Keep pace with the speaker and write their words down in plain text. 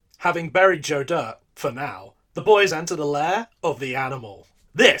Having buried Joe Dirt, for now, the boys enter the lair of the animal.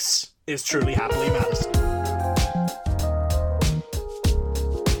 This is Truly Happily Madison.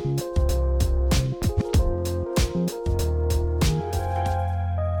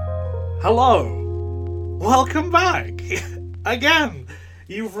 Hello. Welcome back. Again,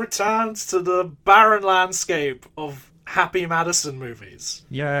 you've returned to the barren landscape of Happy Madison movies.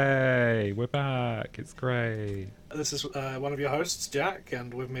 Yay, we're back. It's great. This is one of your hosts, Jack,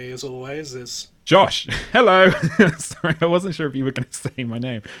 and with me, as always, is... Josh. Hello. Sorry, I wasn't sure if you were going to say my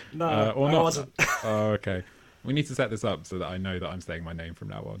name. No, or I not. wasn't. Oh, okay. We need to set this up so that I know that I'm saying my name from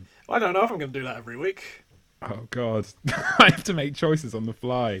now on. I don't know if I'm going to do that every week. Oh, God. I have to make choices on the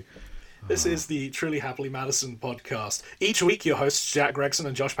fly. This is the Truly Happily Madison podcast. Each week, your hosts Jack Gregson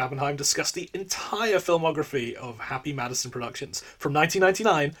and Josh Pappenheim discuss the entire filmography of Happy Madison Productions from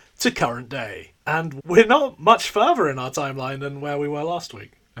 1999 to current day. And we're not much further in our timeline than where we were last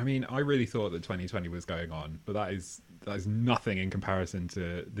week. I mean, I really thought that 2020 was going on, but that is nothing in comparison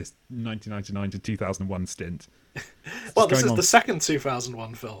to this 1999 to 2001 stint. Well, this is the second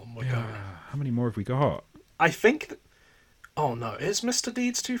 2001 film we're covering. How many more have we got? I think... Oh no, is Mr.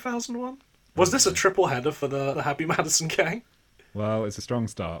 Deeds 2001? Was this a triple header for the Happy Madison gang? Well, it's a strong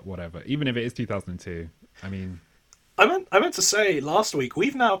start, whatever. Even if it is 2002, I mean... I meant to say last week,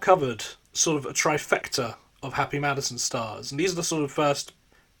 we've now covered sort of a trifecta of Happy Madison stars, and these are the sort of first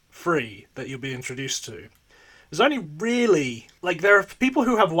three that you'll be introduced to. There's only really... there are people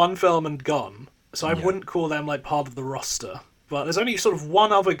who have one film and gone, so I wouldn't call them, part of the roster. But there's only sort of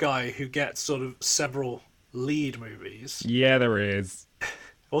one other guy who gets sort of several lead movies. Yeah, there is.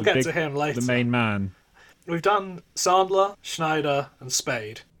 We'll get to him later. The main man. We've done Sandler, Schneider, and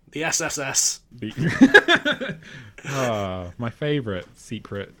Spade. The SSS. My favourite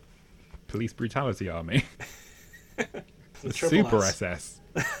secret police brutality army. the Super SS.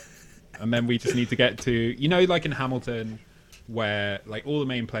 And then we just need to get to, like in Hamilton, where all the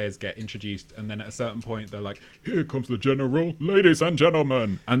main players get introduced, and then at a certain point they're like, "Here comes the general, ladies and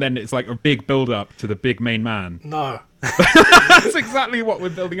gentlemen," and then it's like a big build-up to the big main man. No. That's exactly what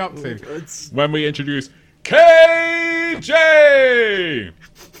we're building up to. When we introduce KJ!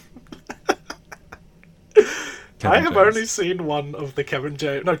 I have only seen one of the Kevin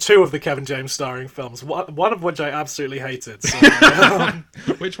James... No, two of the Kevin James starring films, one of which I absolutely hated. So,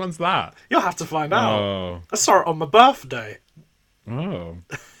 which one's that? You'll have to find out. Oh. I saw it on my birthday. Oh.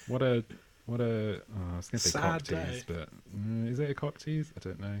 What a I was going to say Sad cock tease, day. but is it a cock tease? I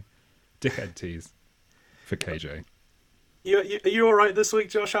don't know. Dickhead tease for KJ. Are you all right this week,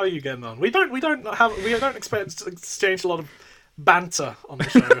 Josh? How are you getting on? We don't expect to exchange a lot of banter on the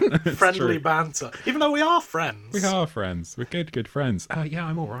show. Friendly true. Banter. Even though we are friends. We are friends. We're good friends. Yeah,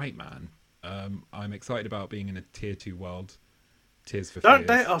 I'm all right, man. I'm excited about being in a tier 2 world. Tears for Don't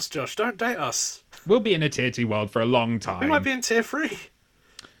Fears. date us, Josh. Don't date us. We'll be in a tier 2 world for a long time. We might be in tier 3.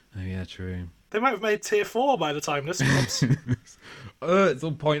 Oh yeah, true. They might have made tier 4 by the time this comes. It's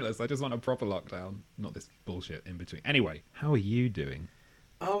all pointless. I just want a proper lockdown, not this bullshit in between. Anyway, how are you doing?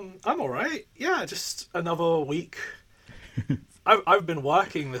 I'm all right. Yeah, just another week. I've been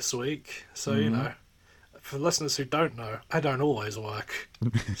working this week, so for listeners who don't know, I don't always work.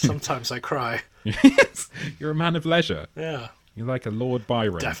 Sometimes I cry. Yes, you're a man of leisure. Yeah, You're like a Lord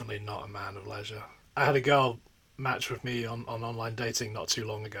Byron. definitely not a man of leisure. I had a girl match with me on online dating not too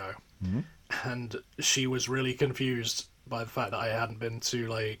long ago, and she was really confused by the fact that I hadn't been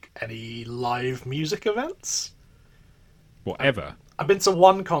to any live music events. Whatever. I've been to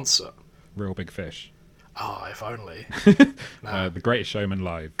one concert. Real Big Fish. Oh, if only. The Greatest Showman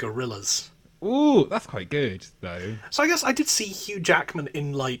live. Gorillas. Ooh, that's quite good, though. So I guess I did see Hugh Jackman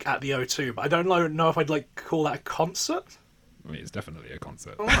in at the O2, but I don't know if I'd call that a concert. I mean, it's definitely a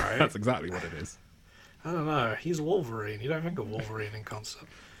concert. All right. That's exactly what it is. I don't know. He's Wolverine. You don't think of Wolverine in concert.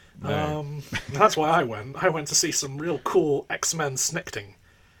 No. That's why I went. I went to see some real cool X-Men snicting.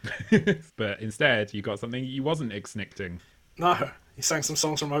 But instead, you got something you wasn't exnicting. No, he sang some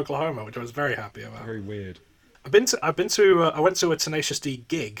songs from Oklahoma, which I was very happy about. Very weird. I went to a Tenacious D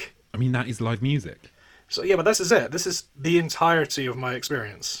gig. I mean, that is live music. So yeah, but this is it. This is the entirety of my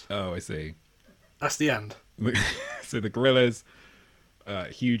experience. Oh, I see. That's the end. So the Gorillas,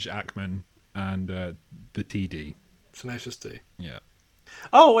 Hugh Jackman, and the TD. Tenacious D. Yeah.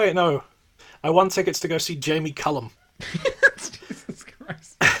 Oh wait, no. I won tickets to go see Jamie Cullum. Jesus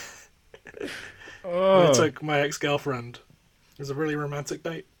Christ. I took my ex-girlfriend. It was a really romantic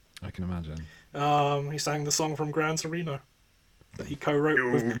date. I can imagine. He sang the song from Gran Torino that he co-wrote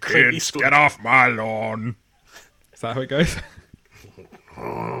You with Clint kids, Eastwood. get off my lawn. Is that how it goes?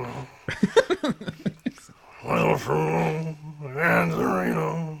 Well, from Gran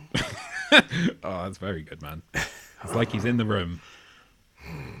Torino. Oh, that's very good, man. It's like he's in the room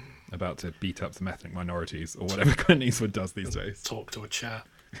about to beat up some ethnic minorities or whatever Clint Eastwood does these days. Talk to a chair.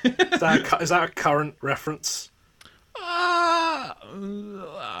 Is that a current reference?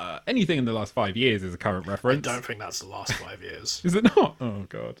 Anything in the last 5 years is a current reference. I don't think that's the last 5 years. Is it not? Oh,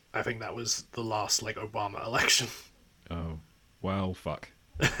 God. I think that was the last, Obama election. Oh, well, fuck.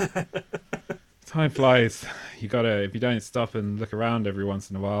 Time flies. If you don't stop and look around every once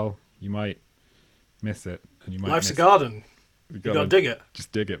in a while, you might miss it. And you might Life's a garden. You gotta dig it.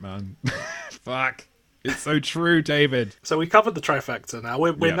 Just dig it, man. Fuck. It's so true, David. So we covered the trifecta now.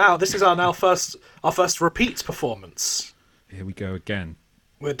 We're now, this is our first repeat performance. Here we go again.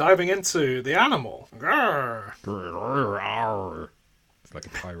 We're diving into the animal. Grrr. It's like a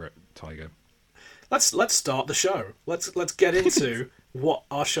pirate tiger. Let's start the show. Let's get into what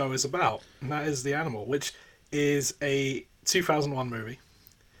our show is about. And that is The Animal, which is a 2001 movie.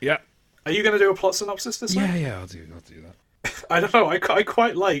 Yeah. Are you going to do a plot synopsis this week? Yeah, I'll do that. I don't know. I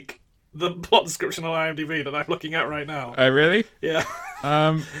quite like the plot description on IMDb that I'm looking at right now. Oh, really? Yeah.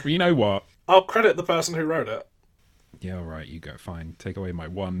 Well, you know what? I'll credit the person who wrote it. Yeah, all right. You go. Fine. Take away my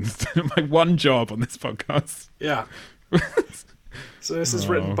one job on this podcast. Yeah. So this is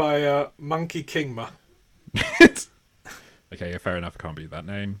written by Monkey Kingma. Okay, yeah, fair enough. I can't beat that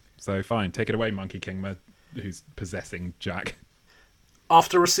name. So fine, take it away, Monkey Kingma, who's possessing Jack.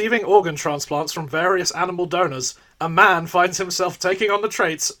 After receiving organ transplants from various animal donors, a man finds himself taking on the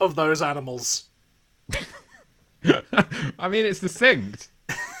traits of those animals. I mean, it's succinct.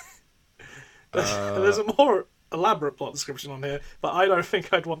 There's a more elaborate plot description on here, but I don't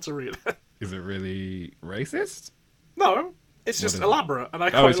think I'd want to read it. Is it really racist? No, it's just elaborate, and I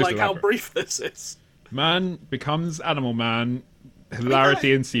quite like how brief this is. Man becomes Animal Man.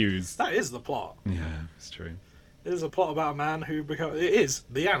 Hilarity ensues. That is the plot. Yeah, it's true. It is a plot about a man who becomes... It is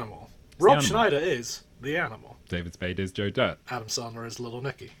the animal. Rob Schneider is the animal. David Spade is Joe Dirt. Adam Sandler is Little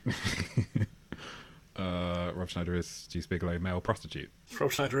Nicky. Rob Schneider is Deuce Bigelow, male prostitute.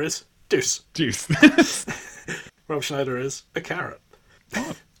 Rob Schneider is Deuce. Rob Schneider is a carrot.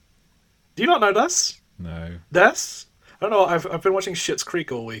 What? Do you not know this? No. This? I don't know. I've been watching Schitt's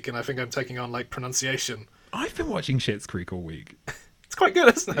Creek all week, and I think I'm taking on pronunciation. I've been watching Schitt's Creek all week. It's quite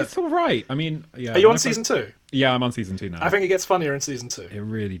good, isn't it? It's all right. I mean, yeah. Are you on season 2? Yeah, I'm on season 2 now. I think it gets funnier in season 2. It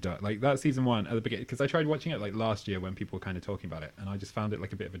really does. That season 1 at the beginning, because I tried watching it last year when people were kind of talking about it, and I just found it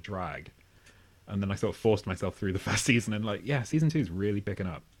a bit of a drag. And then I sort of forced myself through the first season, and season 2 is really picking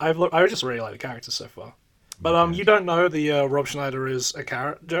up. I just really like the characters so far. But you don't know the Rob Schneider is a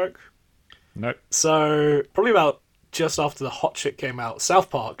carrot joke? Nope. So probably about just after the Hot Chick came out, South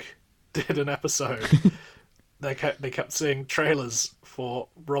Park did an episode. They kept seeing trailers for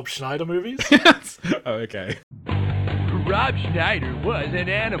Rob Schneider movies. Oh, okay. Rob Schneider was an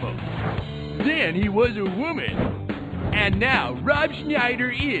animal. Then he was a woman. And now Rob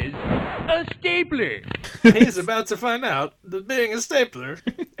Schneider is a stapler. He's about to find out that being a stapler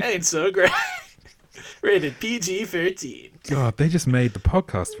ain't so great. Rated PG-13. God, they just made the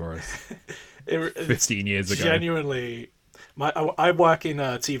podcast for us. 15 years ago. Genuinely. I work in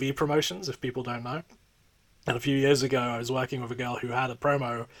TV promotions, if people don't know. And a few years ago, I was working with a girl who had a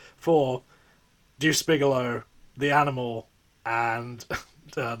promo for Deuce Bigelow, the animal, and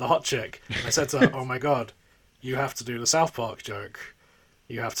the hot chick. And I said to her, oh my god, you have to do the South Park joke.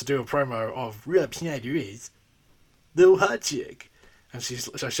 You have to do a promo of Rob Schneider is the hot chick. And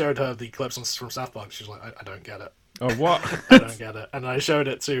I showed her the clips from South Park. She's like, I don't get it. Oh, what? I don't get it. And I showed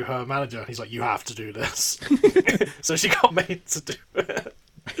it to her manager. And he's like, you have to do this. So she got made to do it.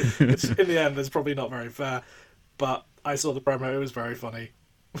 Which, in the end, is probably not very fair. But I saw the promo. It was very funny.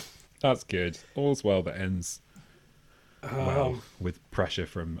 That's good. All's well that ends well with pressure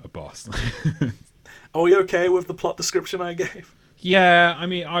from a boss. Are we okay with the plot description I gave? Yeah, I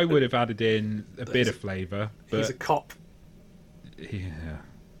mean, I would have added in a bit of flavour. But he's a cop. Yeah.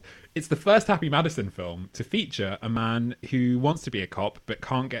 It's the first Happy Madison film to feature a man who wants to be a cop but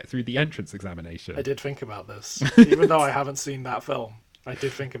can't get through the entrance examination. I did think about this. Even though I haven't seen that film, I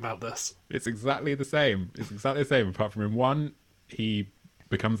did think about this. It's exactly the same. It's exactly the same, apart from in one, he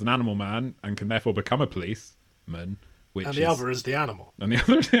becomes an animal man and can therefore become a policeman. And the other is the animal. And the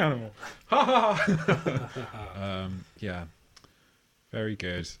other is the animal. Ha ha! Yeah. Very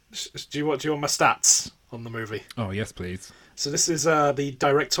good. Do you want my stats on the movie? Oh, yes, please. So this is the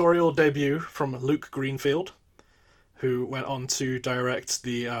directorial debut from Luke Greenfield, who went on to direct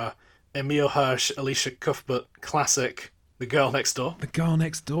the Emil Hirsch, Alicia Cuthbert classic, The Girl Next Door. The Girl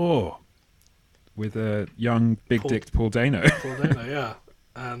Next Door. With a young, big-dicked Paul Dano. Paul Dano, yeah.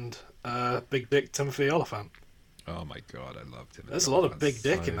 And big-dick Timothy Olyphant. Oh my god, I loved him. There's a lot of big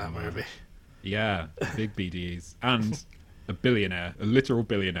dick in that movie. Yeah, big BDs. And a billionaire, a literal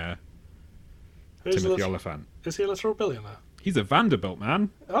billionaire. Timothy Oliphant. Is he a literal billionaire? He's a Vanderbilt, man.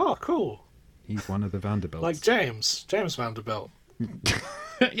 Oh, cool. He's one of the Vanderbilts. Like James Vanderbilt.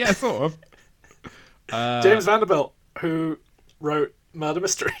 Yeah, sort of. James Vanderbilt, who wrote Murder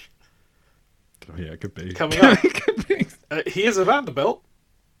Mystery. Oh, yeah, it could be. Coming up. It could be. He is a Vanderbilt.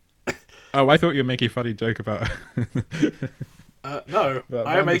 Oh, I thought you were making a funny joke about... No, That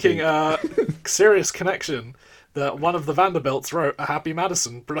I am making Vanderbilt. a serious connection that one of the Vanderbilts wrote a Happy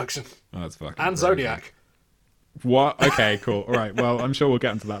Madison production. Oh, that's fucking And crazy. Zodiac. What? Okay, cool. All right, well, I'm sure we'll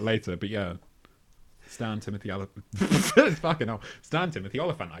get into that later, but yeah. Stan Timothy Oliphant. Fucking hell. Stan Timothy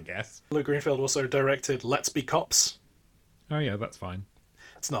Oliphant, I guess. Luke Greenfield also directed Let's Be Cops. Oh, yeah, that's fine.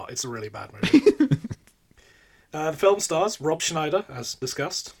 It's not. It's a really bad movie. The film stars Rob Schneider, as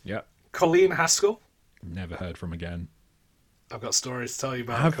discussed. Yeah. Colleen Haskell. Never heard from again. I've got stories to tell you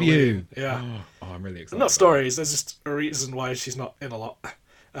about. Have Colleen. you? Yeah. Oh, I'm really excited. Not about stories. There's just a reason why she's not in a lot.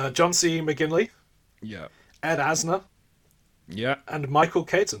 John C. McGinley, that. Yeah. Ed Asner, Yeah. and Michael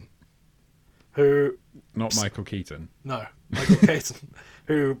Caton, who Not Michael Keaton. Michael Caton,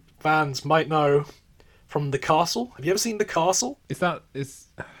 who fans might know from The Castle. Have you ever seen The Castle? Is that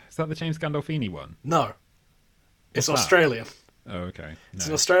the James Gandolfini one? No. It's What's that? Australian. Oh, okay. It's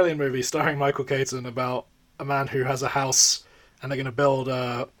an No. Australian movie starring Michael Caton about a man who has a house and they're going to build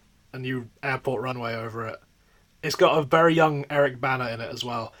a new airport runway over it. It's got a very young Eric Bana in it as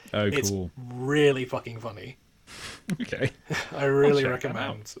well. Oh, It's cool. really fucking funny. Okay. I really check that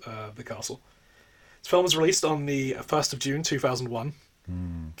recommend The Castle. This film was released on the 1st of June 2001.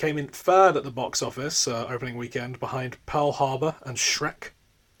 Came in third at the box office opening weekend behind Pearl Harbor and Shrek.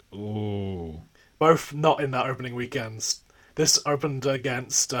 Oh. Both not in that opening weekend. This opened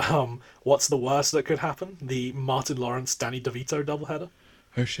against What's the Worst That Could Happen? The Martin Lawrence, Danny DeVito doubleheader.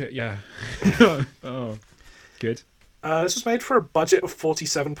 Oh, shit, yeah. Oh. Good. This was made for a budget of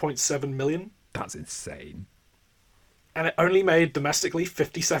 $47.7 million, That's insane. and it only made domestically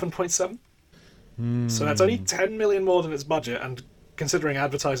 $57.7 million. So that's only $10 million more than its budget, and considering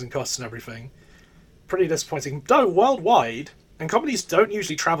advertising costs and everything, pretty disappointing. Though worldwide, and comedies don't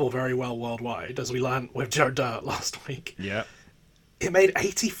usually travel very well worldwide, as we learned with Joe Dirt last week, Yeah. it made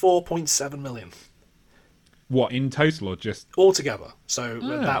 $84.7 million What, in total or just... altogether. So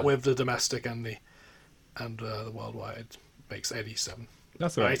Ah. that with the domestic and the worldwide makes 87.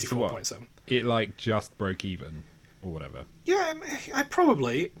 That's all right. So what? 84.7. It, like, just broke even or whatever. Yeah, I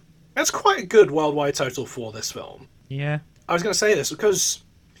probably... That's quite a good worldwide total for this film. Yeah. I was going to say this because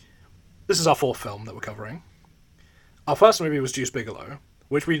this is our fourth film that we're covering. Our first movie was Deuce Bigalow,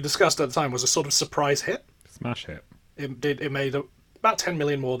 which we discussed at the time was a sort of surprise hit. Smash hit. It made about 10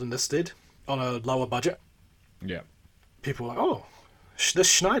 million more than this did on a lower budget. Yeah. People were like, oh, this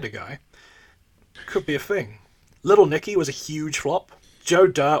Schneider guy could be a thing. Little Nicky was a huge flop. Joe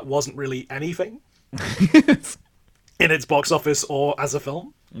Dirt wasn't really anything in its box office or as a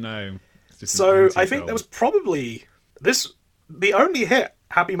film. No. It's just So an I think anti-film. there was probably the only hit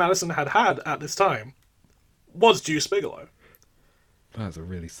Happy Madison had at this time was Deuce Bigalow. That's a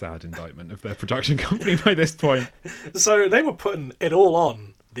really sad indictment of their production company by this point. So they were putting it all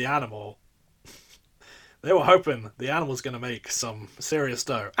on The Animal. They were hoping The Animal's going to make some serious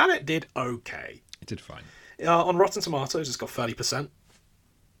dough, and it did okay. It did fine. On Rotten Tomatoes, it's got 30%.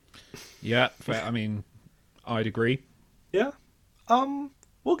 Yeah, fair. I mean, I'd agree. Yeah.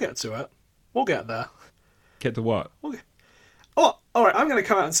 We'll get to it. We'll get there. Get to what? Oh, all right. I'm going to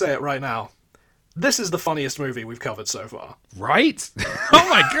come out and say it right now. This is the funniest movie we've covered so far. Right? Oh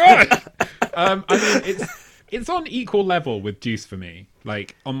my god! I mean, it's on equal level with Deuce for me.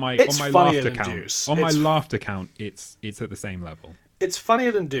 Like on my It's on my funnier laughter than count. Deuce. On my It's- laughter count, it's at the same level. It's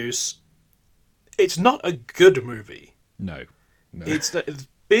funnier than Deuce. It's not a good movie. No. It's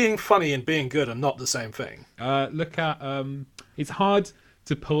being funny and being good are not the same thing. Look at it's hard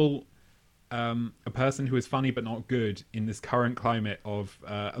to pull a person who is funny but not good in this current climate of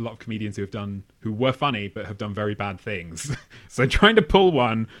a lot of comedians who were funny but have done very bad things. So trying to pull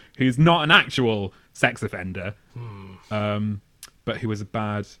one who's not an actual sex offender, but who was a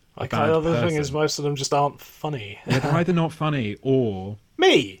bad The thing is, person. most of them just aren't funny. Yeah, they're either not funny or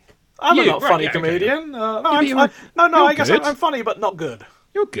Me, I'm a You, not right, funny yeah, okay. comedian. but I you're guess good. I'm funny, but not good.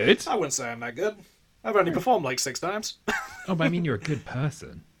 you're good. I wouldn't say I'm that good. I've only performed like 6 times. Oh, but I mean, you're a good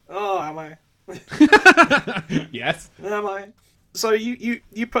person. Oh, am I? Yes. Am I? So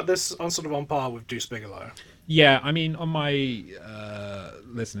you put this on par with Deuce Bigalow. Yeah, I mean, on my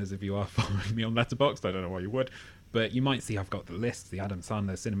listeners, if you are following me on Letterboxd, I don't know why you would, but you might see I've got the list, the Adam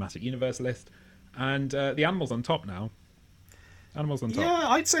Sandler Cinematic Universe list. And the animal's on top now. Animal's on top. Yeah,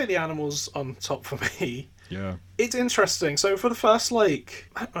 I'd say the animal's on top for me. Yeah. It's interesting. So for the first, like,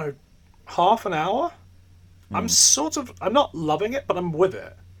 I don't know, half an hour, I'm not loving it, but I'm with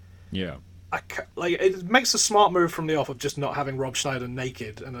it. Yeah. Like, it makes a smart move from the off of just not having Rob Schneider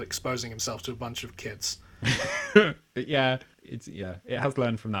naked and exposing himself to a bunch of kids. Yeah, it has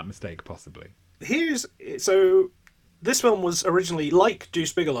learned from that mistake, possibly. So this film was originally like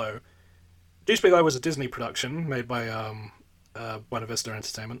Deuce Bigalow. Deuce Bigalow was a Disney production made by Buena Vista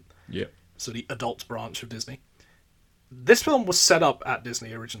Entertainment. Yeah. So the adult branch of Disney. This film was set up at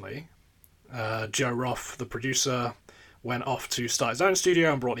Disney originally. Joe Roth, the producer, went off to start his own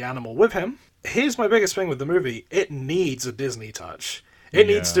studio and brought the animal with him. Here's my biggest thing with the movie. It needs a Disney touch. It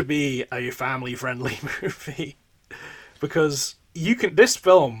needs to be a family-friendly movie. Because this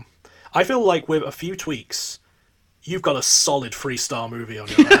film, I feel like with a few tweaks, you've got a solid 3-star movie on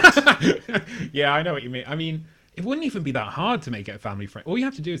your hands. Yeah, I know what you mean. I mean, it wouldn't even be that hard to make it family friendly. All you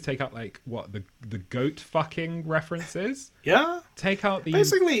have to do is take out, like, what, the goat fucking references? Yeah? Take out the...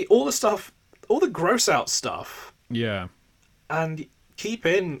 Basically, all the stuff, all the gross-out stuff. Yeah. And keep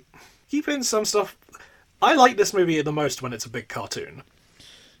in some stuff. I like this movie the most when it's a big cartoon.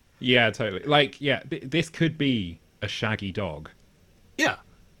 Yeah, totally. Like, yeah, this could be a Shaggy dog. Yeah.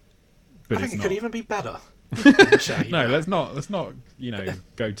 But I think it could even be better. No, let's not,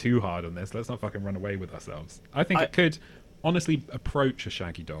 go too hard on this. Let's not fucking run away with ourselves. I think it could honestly approach a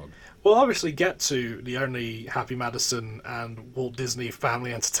Shaggy dog. We'll obviously get to the only Happy Madison and Walt Disney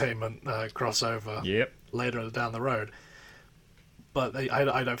Family Entertainment crossover later down the road. But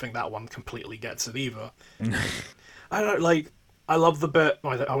I don't think that one completely gets it either. I love the bit...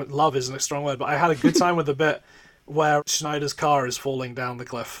 love isn't a strong word, but I had a good time with the bit where Schneider's car is falling down the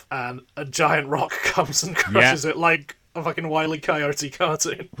cliff and a giant rock comes and crushes it like a fucking Wile E. Coyote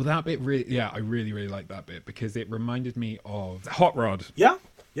cartoon. Well, that bit I really, really like that bit because it reminded me of Hot Rod. Yeah,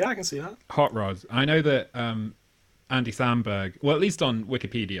 I can see that. Hot Rod. I know that Andy Samberg, well, at least on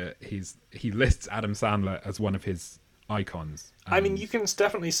Wikipedia, he lists Adam Sandler as one of his icons. I mean, you can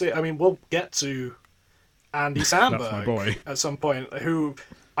definitely see... I mean, we'll get to Andy Samberg That's my boy. At some point, who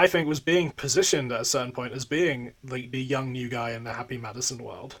I think was being positioned at a certain point as being the young new guy in the Happy Madison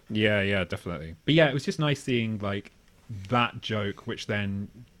world. Yeah, definitely. But yeah, it was just nice seeing like that joke, which then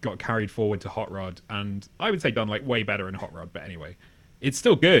got carried forward to Hot Rod, and I would say done like way better in Hot Rod. But anyway, it's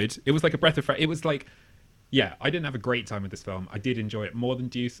still good. It was like a breath of fresh. It was like, yeah, I didn't have a great time with this film. I did enjoy it more than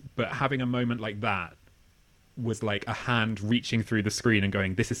Deuce, but having a moment like that was like a hand reaching through the screen and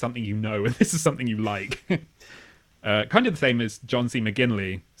going, this is something you know and this is something you like. Kind of the same as John C.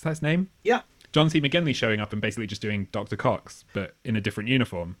 McGinley. Is that his name? Yeah. John C. McGinley showing up and basically just doing Dr. Cox, but in a different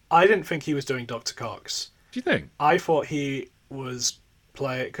uniform. I didn't think he was doing Dr. Cox. Do you think? I thought he was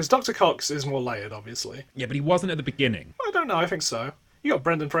playing... Because Dr. Cox is more layered, obviously. Yeah, but he wasn't at the beginning. I don't know, I think so. You got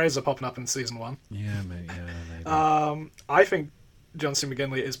Brendan Fraser popping up in season 1. Yeah, maybe. I think John C.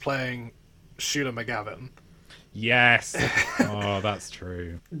 McGinley is playing Shooter McGavin. Yes. Oh, that's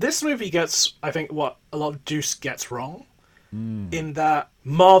true. This movie gets, I think, what a lot of Deuce gets wrong. In that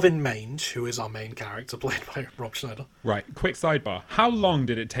Marvin Mange, who is our main character, played by Rob Schneider. Right, quick sidebar. How long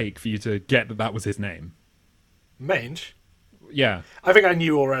did it take for you to get that was his name? Mange? Yeah. I think I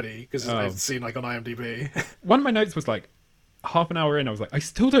knew already, because I'd seen like on IMDb. One of my notes was like, half an hour in, I was like, I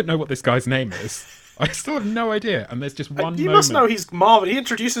still don't know what this guy's name is. I still have no idea. And there's just one moment. You must know he's Marvin. He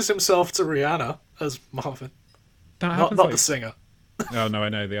introduces himself to Rihanna as Marvin. That not like... the singer. Oh, no, I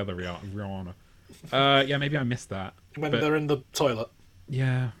know the other Rihanna. Yeah, maybe I missed that. When they're in the toilet.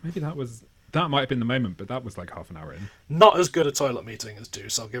 Yeah, maybe that might have been the moment, but that was like half an hour in. Not as good a toilet meeting as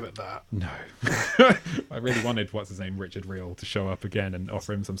Deuce, I'll give it that. No. I really wanted, what's his name, Richard Reel, to show up again and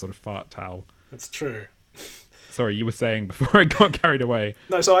offer him some sort of fart towel. It's true. Sorry, you were saying before I got carried away.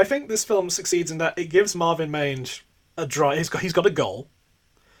 No, so I think this film succeeds in that it gives Marvin Mange a drive. He's got a goal.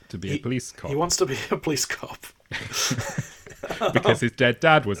 To be a police cop. He wants to be a police cop. Because his dead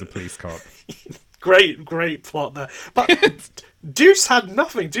dad was a police cop. Great plot there. But Deuce had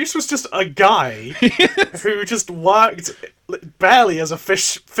nothing. Deuce was just a guy who just worked barely as a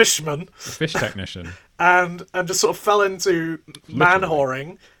fishman. A fish technician. And just sort of fell into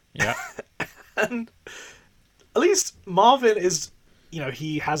man-whoring. Yeah. And at least Marvin is,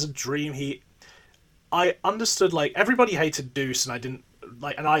 he has a dream. I understood, like, everybody hated Deuce, and I didn't,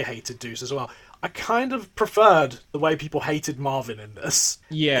 like, and I hated Deuce as well. I kind of preferred the way people hated Marvin in this.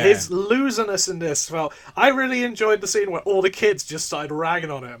 Yeah. His loserness in this felt... I really enjoyed the scene where all the kids just started ragging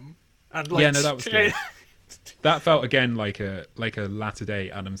on him. And like, yeah, no, that was good. That felt, again, like a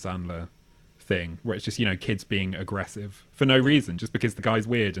latter-day Adam Sandler thing, where it's just, kids being aggressive for no reason, just because the guy's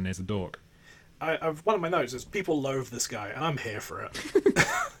weird and is a dork. one of my notes is people loathe this guy, and I'm here for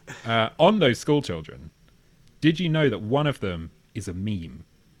it. On those school children, did you know that one of them is a meme?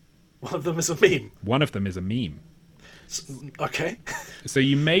 One of them is a meme. One of them is a meme. Okay. So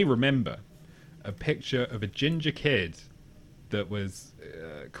you may remember a picture of a ginger kid that was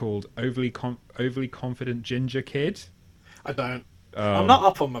called overly confident ginger kid. I don't. I'm not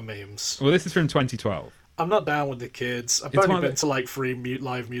up on my memes. Well, this is from 2012. I'm not down with the kids. I've only been to like 3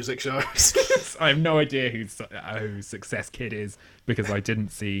 live music shows. I have no idea who Success Kid is because I didn't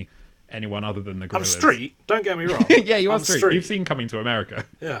see anyone other than the I'm Gorillaz. street. Don't get me wrong. Yeah, you are I'm street. You've seen Coming to America.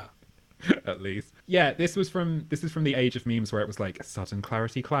 Yeah. At least. Yeah, this is from the age of memes where it was like sudden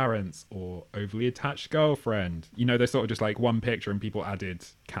clarity Clarence or overly attached girlfriend. You know, they're sort of just like one picture and people added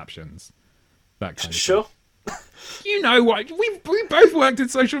captions. That kind of Sure. thing. You know what? We both worked in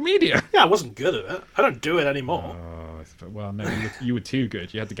social media. Yeah, I wasn't good at it. I don't do it anymore. Well, no, you were too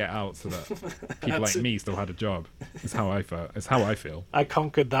good. You had to get out so that people like me still had a job. It's how I felt. It's how I feel. I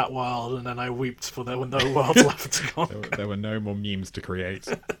conquered that world, and then I wept for there were no worlds left to conquer. There were no more memes to create.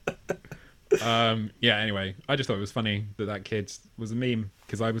 Yeah, anyway, I just thought it was funny that kid was a meme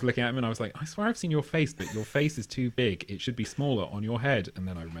because I was looking at him and I was like, I swear I've seen your face, but your face is too big. It should be smaller on your head. And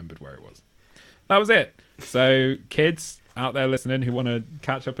then I remembered where it was. That was it. So, kids out there listening who want to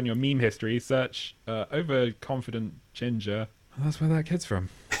catch up on your meme history, search overconfident ginger. Oh, that's where that kid's from.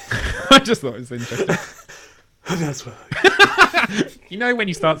 I just thought it was interesting. That's where. You know when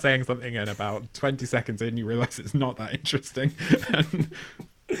you start saying something and about 20 seconds in you realise it's not that interesting. And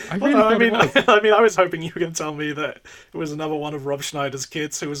I really thought it was. I was hoping you were going to tell me that it was another one of Rob Schneider's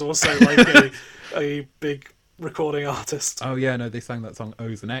kids who was also like a big recording artist. Oh yeah, no, they sang that song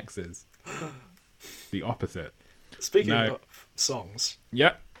O's and X's. The opposite. Speaking of songs,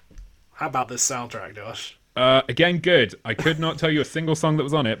 Yep. how about this soundtrack, Josh? Again, good. I could not tell you a single song that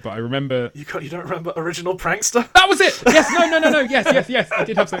was on it, but I remember... You don't remember Original Prankster? That was it! Yes, no. Yes. I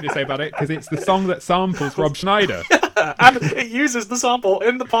did have something to say about it, because it's the song that samples Rob Schneider. And it uses the sample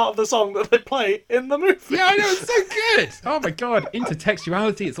in the part of the song that they play in the movie. Yeah, I know, it's so good! Oh my god,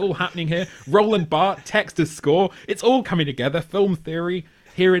 intertextuality, it's all happening here. Roland Barthes, text to score, it's all coming together. Film theory,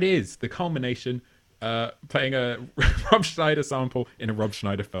 here it is. The culmination, playing a Rob Schneider sample in a Rob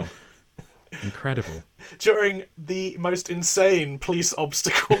Schneider film. Incredible. During the most insane police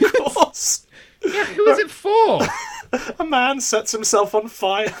obstacle course. Yeah, who is it for? A man sets himself on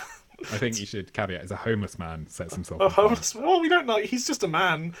fire. I think you should caveat as a homeless man sets himself A on fire. homeless man? Well, we don't know. He's just a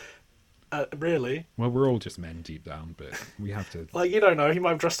man. Really. Well, we're all just men deep down, but we have to... Like, you don't know. He might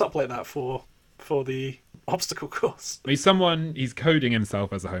have dressed up like that for the obstacle course. He's coding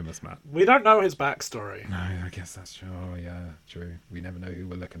himself as a homeless man. We don't know his backstory. No, I guess that's true. Oh, yeah, true. We never know who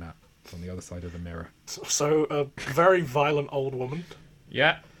we're looking at on the other side of the mirror. So, a very violent old woman.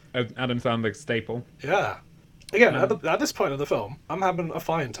 Yeah, Adam Sandler's staple. Yeah. Again, at this point of the film, I'm having a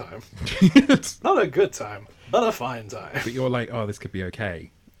fine time. Not a good time, but a fine time. But you're like, oh, this could be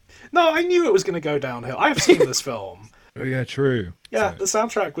okay. No, I knew it was going to go downhill. I've seen this film. Oh, yeah, true. Yeah, So, the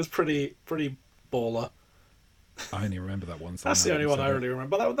soundtrack was pretty baller. I only remember that one song. That's the only one I really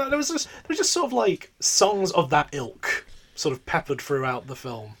remember. There was just sort of like songs of that ilk, sort of peppered throughout the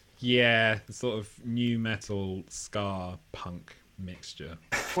film. Yeah, the sort of new metal, ska, punk mixture.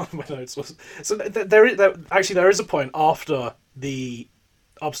 One of my notes was there is a point after the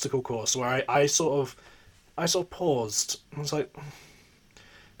obstacle course where I sort of paused and was like,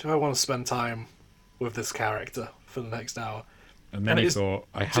 do I want to spend time with this character for the next hour? And then he thought,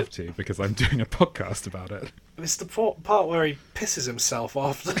 I have to, because I'm doing a podcast about it. It's the part where he pisses himself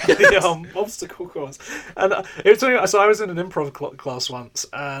after the obstacle course. And it was so I was in an improv class once,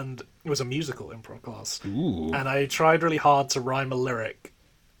 and it was a musical improv class. Ooh. And I tried really hard to rhyme a lyric,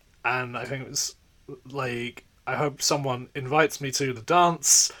 and I think it was like, I hope someone invites me to the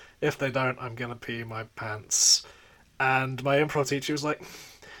dance. If they don't, I'm gonna pee my pants. And my improv teacher was like,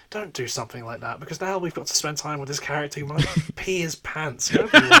 don't do something like that, because now we've got to spend time with this character who might pee his pants.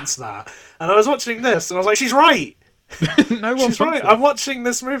 Nobody wants that. And I was watching this, and I was like, she's right. No one She's right. I'm watching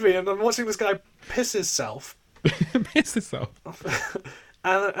this movie, and I'm watching this guy piss himself. Piss himself.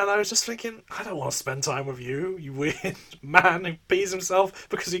 And I was just thinking, I don't want to spend time with you, you weird man who pees himself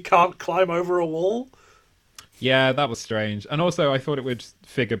because he can't climb over a wall. Yeah, that was strange. And also, I thought it would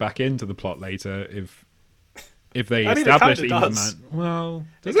figure back into the plot later if they establish that he's a man. Well,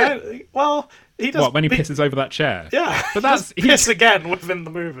 does it? Well, he does. What, when he pisses over that chair? Yeah, but that's he piss again within the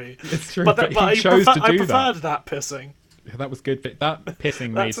movie. It's true, but he chose to do I preferred that pissing. Yeah, that was good. That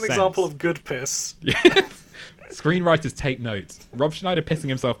pissing made sense. That's an example of good piss. Screenwriters take notes. Rob Schneider pissing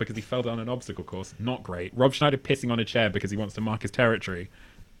himself because he fell down an obstacle course, not great. Rob Schneider pissing on a chair because he wants to mark his territory,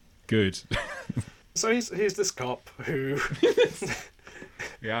 good. So he's this cop who,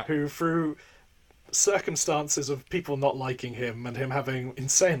 Yeah. who through circumstances of people not liking him and him having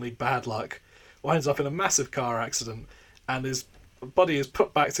insanely bad luck, winds up in a massive car accident, and his body is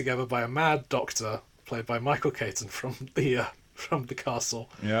put back together by a mad doctor played by Michael Caton from the castle.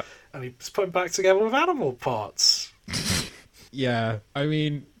 Yeah. And he's put back together with animal parts. Yeah. I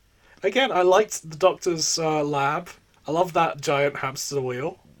mean, Again, I liked the doctor's lab. I love that giant hamster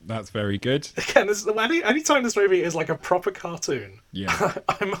wheel. that's very good. Again, anytime this movie is like a proper cartoon, Yeah.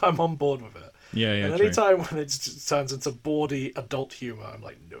 I'm on board with it. Yeah, yeah, And true. anytime when it just turns into bawdy adult humour, I'm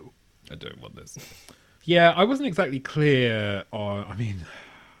like, no. I don't want this. Yeah, I wasn't exactly clear on... I mean,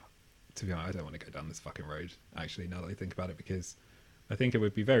 to be honest, I don't want to go down this fucking road, actually, now that I think about it, because I think it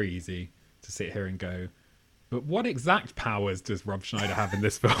would be very easy to sit here and go, but what exact powers does Rob Schneider have in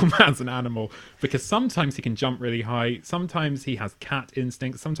this film as an animal? Because sometimes he can jump really high, sometimes he has cat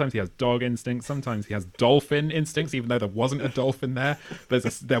instincts, sometimes he has dog instincts, sometimes he has dolphin instincts, even though there wasn't a dolphin there.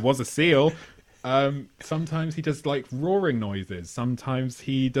 There was a seal. Sometimes he does like roaring noises, sometimes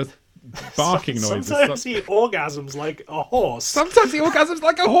he does barking noises. Sometimes he orgasms like a horse. Sometimes he orgasms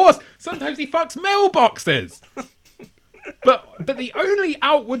like a horse. Sometimes he fucks mailboxes. But the only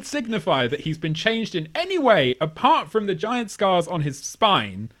outward signifier that he's been changed in any way, apart from the giant scars on his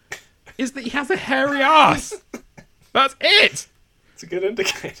spine, is that he has a hairy ass. That's it. It's a good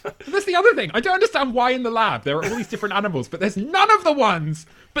indicator. That's the other thing. I don't understand why in the lab there are all these different animals, but there's none of the ones.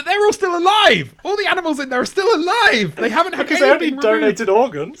 But they're all still alive. All the animals in there are still alive. They haven't had Because they only anything removed. donated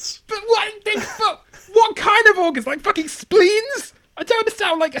organs. But what kind of organs? Like fucking spleens? I don't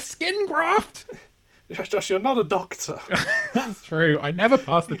understand. Like a skin graft? Josh, you're not a doctor. That's true. I never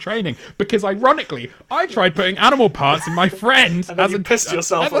passed the training because, ironically, I tried putting animal parts in my friend. And then you pissed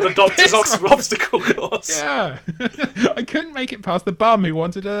yourself on the doctor's obstacle course. Yeah, I couldn't make it past the bum who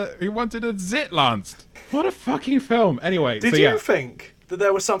wanted a zit lanced. What a fucking film. Anyway, Did so you yeah. think that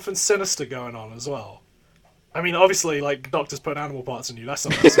there was something sinister going on as well? I mean, obviously, like, doctors putting animal parts in you, that's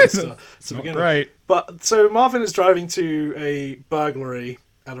something sinister to not begin great. with. But, so Marvin is driving to a burglary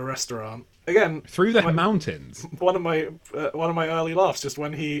at a restaurant. Again, Through the mountains. one of my early laughs, just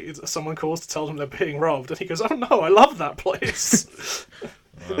when someone calls to tell them they're being robbed, and he goes, "Oh no, I love that place."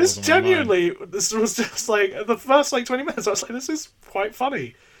 This genuinely, this was just like the first 20 minutes. I was like, this is quite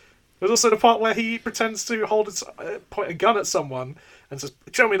funny. There's also the part where he pretends to point a gun at someone and says,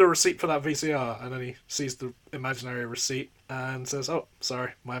 "Show me the receipt for that VCR," and then he sees the imaginary receipt and says, "Oh,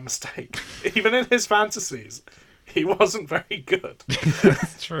 sorry, my mistake." Even in his fantasies, he wasn't very good.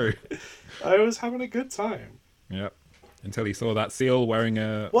 That's true. I was having a good time. Yep. Until he saw that seal wearing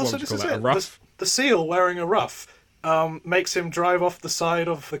a Well, what so would you this call is that? it. A ruff. The seal wearing a ruff makes him drive off the side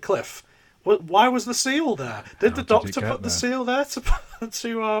of the cliff. Why was the seal there? Did the did it doctor get put the there? seal there to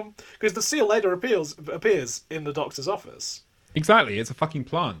because the seal later appears in the doctor's office. Exactly. It's a fucking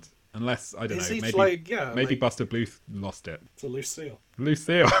plant. Unless I don't Is know. he Maybe like Buster Bluth lost it. it's a loose seal? Loose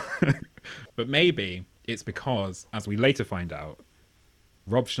seal. But maybe it's because, as we later find out,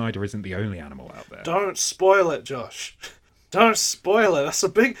 Rob Schneider isn't the only animal out there. Don't spoil it, Josh. Don't spoil it. That's a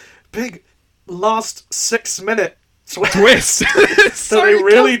big last 6-minute Twist. that they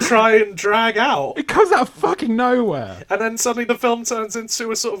really try and drag out. It comes out of fucking nowhere. And then suddenly the film turns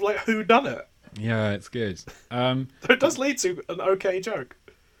into a sort of like whodunit. Yeah, it's good. So it does lead to an okay joke.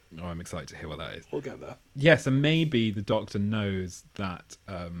 Oh, I'm excited to hear what that is. We'll get there. Yes, and maybe the Doctor knows that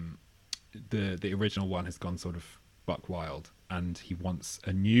the original one has gone sort of buck wild, and he wants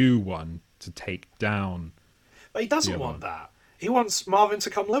a new one to take down, But he doesn't Yeah, want well. that. He wants Marvin to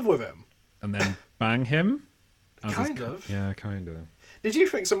come live with him. and then bang him. As his Kind of. Yeah, kind of. Did you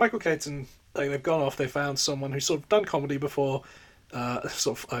think so? Michael Caton, they've gone off. They found someone who's sort of done comedy before,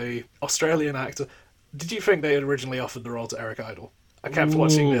 sort of a Australian actor. Did you think they had originally offered the role to Eric Idle? I kept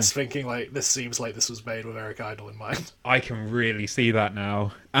watching Ooh. this, thinking like this seems like this was made with Eric Idle in mind. I can really see that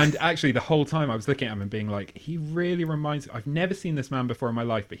now. And actually, the whole time I was looking at him and being like, he really reminds. I've never seen this man before in my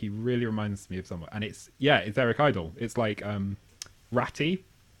life, but he really reminds me of someone. And it's Eric Idle. It's like Ratty,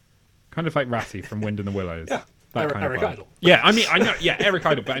 kind of like Ratty from Wind in the Willows. Yeah, That kind of Eric vibe. Idle. Yeah, I mean, I know. Yeah, Eric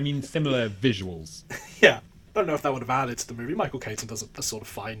Idle, but I mean similar visuals. Yeah, I don't know if that would have added to the movie. Michael Caton does a sort of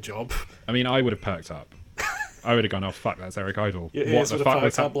fine job. I mean, I would have perked up. I would have gone, oh fuck, that's Eric Idle. Your What ears the would fuck have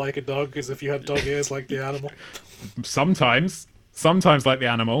was perked up that? like a dog, as if you had dog ears like the animal. Sometimes like the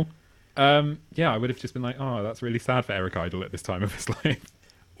animal. Yeah, I would have just been like, oh, that's really sad for Eric Idle at this time of his life.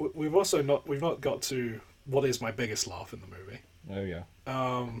 We've not got to what is my biggest laugh in the movie. Oh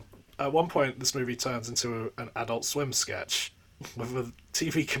yeah. At one point, this movie turns into an Adult Swim sketch with a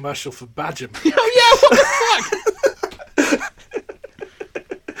TV commercial for Badgerman. Oh yeah, what the fuck?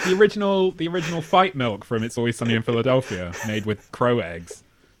 The original fight milk from It's Always Sunny in Philadelphia, made with crow eggs.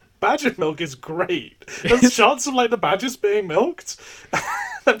 Badger milk is great. There's shots of like the badgers being milked.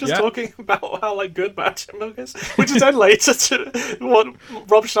 I'm just talking about how like good badger milk is, which is then later to what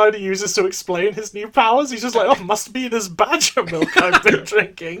Rob Schneider uses to explain his new powers. He's just like, oh, must be this badger milk I've been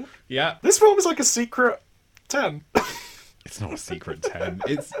drinking. Yeah. This film is like a secret 10. It's not a secret 10.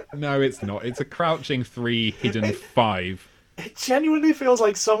 It's not. It's a crouching 3, hidden 5. It genuinely feels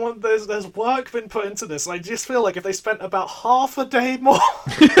like there's work been put into this. I just feel like if they spent about half a day more,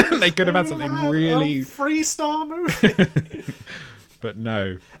 they could have had something really a 3-star movie. But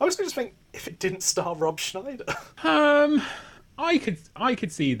no. I was going to think if it didn't star Rob Schneider. I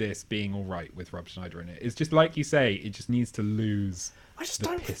could see this being all right with Rob Schneider in it. It's just like you say, it just needs to lose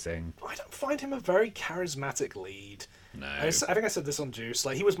pissing. I don't find him a very charismatic lead. No. I think I said this on Juice.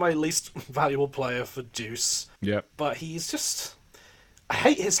 Like, he was my least valuable player for Juice. Yep. But he's just... I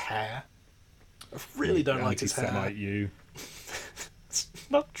hate his hair. I really don't like his hair. Like you. It's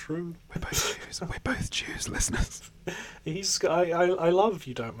not true. We're both Jews, listeners. I love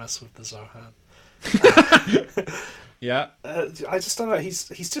You Don't Mess with the Zohan. Yeah. I just don't know. He's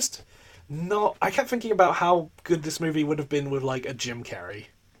just not... I kept thinking about how good this movie would have been with, like, a Jim Carrey.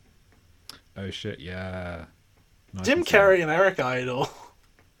 Oh, shit, yeah. Jim Carrey and Eric Idle.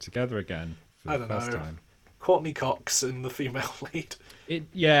 Together again for the first time. Courtney Cox in the female lead.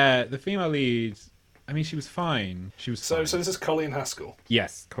 The female lead... I mean, she was fine. Fine. So this is Colleen Haskell.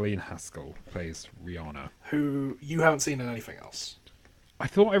 Yes, Colleen Haskell plays Rihanna. Who you haven't seen in anything else. I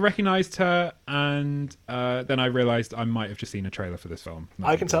thought I recognised her, and then I realised I might have just seen a trailer for this film.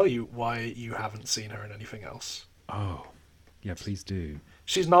 I can tell you why you haven't seen her in anything else. Oh, yeah, please do.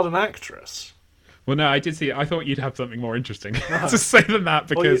 She's not an actress. Well, no, I did see it. I thought you'd have something more interesting to say than that,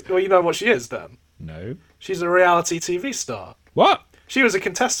 because... Well, you know what she is, then? No. She's a reality TV star. What? She was a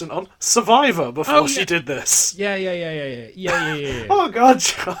contestant on Survivor before she did this. Yeah. Oh, God,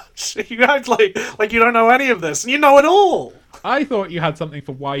 Josh. You act like you don't know any of this, and you know it all. I thought you had something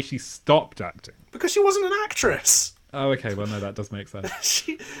for why she stopped acting. Because she wasn't an actress. Oh, okay. Well, no, that does make sense.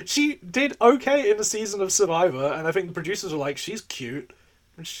 She did okay in a season of Survivor, and I think the producers were like, she's cute.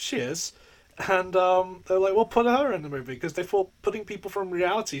 And she is. And they're like, well, put her in the movie, because they thought putting people from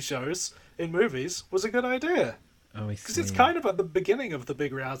reality shows in movies was a good idea. Oh, I see. Because it's kind of at the beginning of the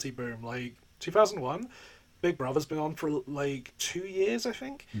big reality boom. Like, 2001, Big Brother's been on for, like, 2 years, I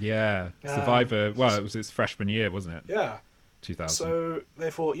think. Yeah. Survivor, well, it was its freshman year, wasn't it? Yeah. 2000. So,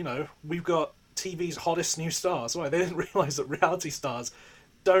 they thought, we've got TV's hottest new stars. Well, they didn't realise that reality stars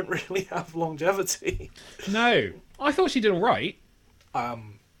don't really have longevity. No. I thought she did all right.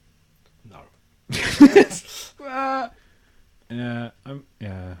 No.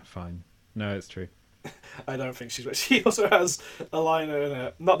 Yeah, fine. No, it's true. I don't think she's... She also has a line in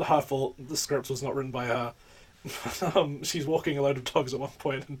it. Not her fault. The script was not written by her. She's walking a load of dogs at one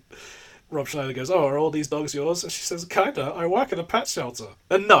point, and Rob Schneider goes, "Oh, are all these dogs yours?" And she says, "Kinda. I work at a pet shelter."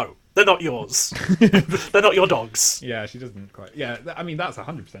 And no, they're not yours. They're not your dogs. Yeah, she doesn't quite... Yeah, I mean, that's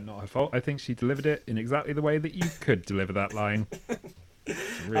 100% not her fault. I think she delivered it in exactly the way that you could deliver that line.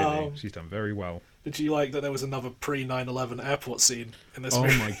 Really, she's done very well. Did you like that there was another pre-9/11 airport scene in this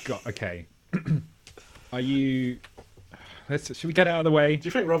movie? movie? Oh my god, okay. Should we get out of the way? Do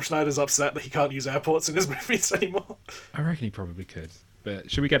you think Rob Schneider's upset that he can't use airports in his movies anymore? I reckon he probably could. But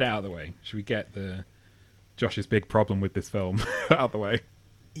should we get it out of the way? Should we get Josh's big problem with this film out of the way?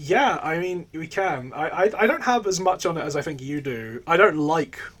 Yeah, I mean, we can. I don't have as much on it as I think you do. I don't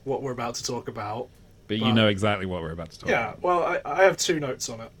like what we're about to talk about. But you know exactly what we're about to talk about. Yeah, well, I have 2 notes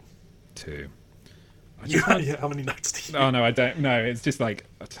on it. 2. How many notes do you Oh, no, I don't. No, it's just like...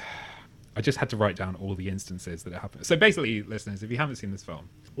 I just had to write down all the instances that it happened. So basically, listeners, if you haven't seen this film...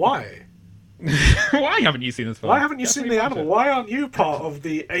 Why? Why haven't you seen this film? Why haven't you seen The Animal? Why aren't you part of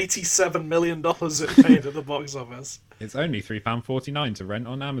the $87 million it made at the box office? It's only £3.49 to rent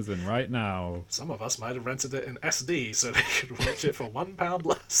on Amazon right now. Some of us might have rented it in SD so they could watch it for £1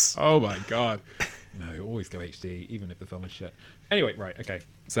 less. Oh my god. No, always go HD, even if the film is shit. Anyway, right, okay.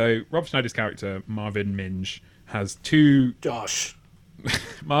 So, Rob Schneider's character, Marvin Minge, has 2... Josh.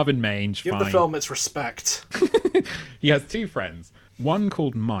 Marvin Mange, give fine. the film its respect. He has 2 friends. One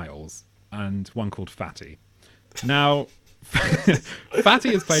called Miles and one called Fatty. Now,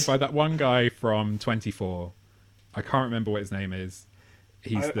 Fatty is played by that one guy from 24. I can't remember what his name is.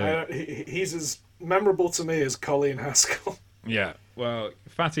 He's as memorable to me as Colleen Haskell. Yeah, well,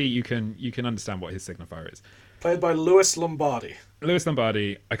 Fatty, you can understand what his signifier is. Played by Louis Lombardi. Louis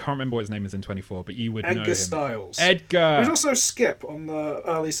Lombardi. I can't remember what his name is in 24, but you would know him. Edgar Stiles. Edgar. He was also Skip on the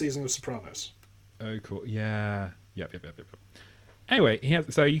early season of Sopranos. Oh, cool. Yeah. Yep. Anyway,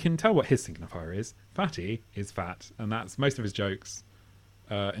 so you can tell what his signifier is. Fatty is fat, and that's most of his jokes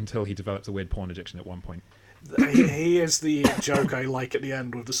until he develops a weird porn addiction at one point. He is the joke I like at the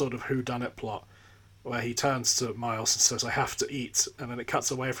end with the sort of whodunit plot, where he turns to Miles and says, "I have to eat," and then it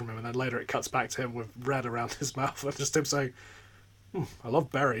cuts away from him, and then later it cuts back to him with red around his mouth, and just him saying, "I love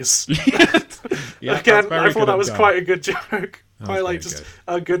berries." Yeah, Again, I thought that was quite a good joke. Quite like very just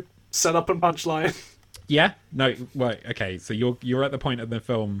a good setup and punchline. Yeah, no, right, okay. So you're at the point of the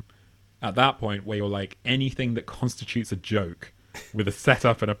film, at that point where you're like, anything that constitutes a joke with a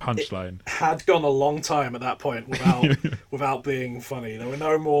setup and a punchline Had gone a long time at that point without being funny. There were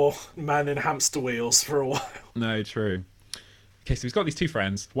no more man in hamster wheels for a while. No, true. Okay, so he's got these two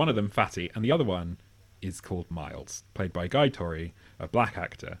friends. One of them Fatty, and the other one is called Miles, played by Guy Torry, a black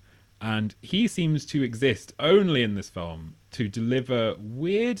actor. And he seems to exist only in this film to deliver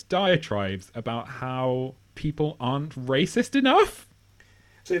weird diatribes about how people aren't racist enough.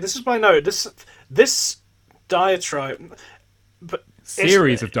 See, this is my note. This diatribe, but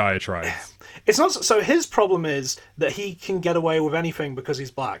Series of diatribes. it's not. So his problem is that he can get away with anything because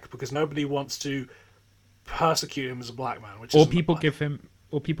he's black, because nobody wants to persecute him as a black man. Or people give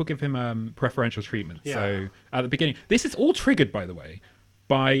him preferential treatment. Yeah. So at the beginning, this is all triggered, by the way,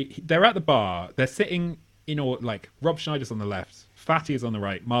 by they're at the bar, they're sitting in all, like, Rob Schneider's on the left, Fatty is on the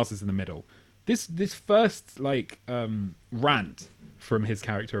right, Mars is in the middle. This first rant from his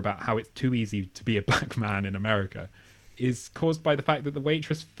character about how it's too easy to be a black man in America is caused by the fact that the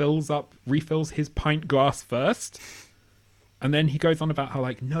waitress refills his pint glass first. And then he goes on about how,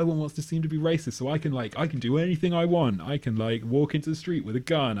 like, no one wants to seem to be racist, so I can do anything I want. I can, like, walk into the street with a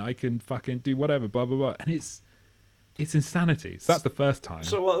gun. I can fucking do whatever, blah, blah, blah. And it's insanity. So that's the first time.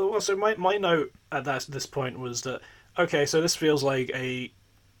 So my note at this point was that, okay, so this feels like a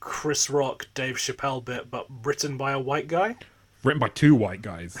Chris Rock, Dave Chappelle bit, but written by a white guy. Written by two white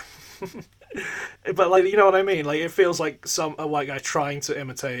guys. But, like, you know what I mean? Like, it feels like a white guy trying to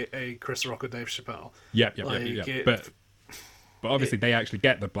imitate a Chris Rock or Dave Chappelle. Yep. But obviously they actually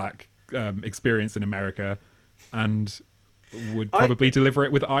get the black experience in America and would probably deliver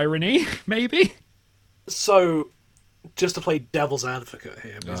it with irony, maybe? So, just to play devil's advocate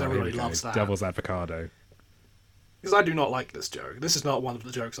here, because everybody loves that. Devil's avocado. Because I do not like this joke. This is not one of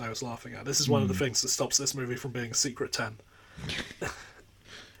the jokes I was laughing at. This is one of the things that stops this movie from being a secret 10.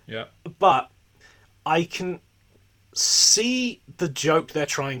 Yeah. But I can see the joke they're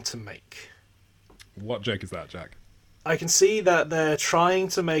trying to make. What joke is that, Jack? I can see that they're trying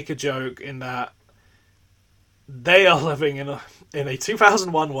to make a joke in that they are living in a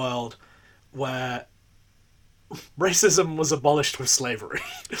 2001 world where racism was abolished with slavery.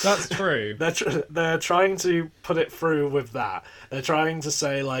 That's true. They're trying to put it through with that. They're trying to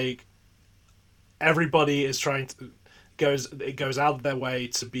say, like, everybody is trying to goes out of their way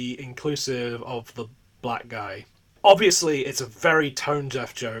to be inclusive of the black guy. Obviously, it's a very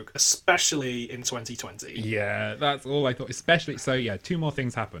tone-deaf joke, especially in 2020. Yeah, that's all I thought. Especially, so yeah, two more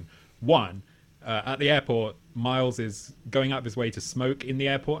things happen. One, at the airport, Miles is going out of his way to smoke in the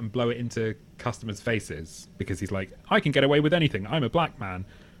airport and blow it into customers' faces because he's like, I can get away with anything. I'm a black man.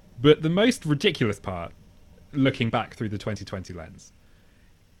 But the most ridiculous part, looking back through the 2020 lens,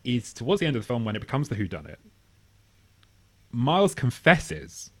 is towards the end of the film when it becomes the whodunit. Miles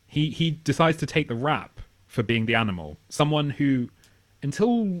confesses. He decides to take the rap for being the animal. Someone who,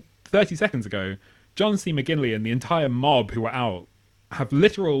 until 30 seconds ago, John C. McGinley and the entire mob who are out have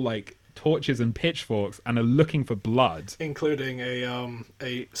literal, like, torches and pitchforks and are looking for blood. Including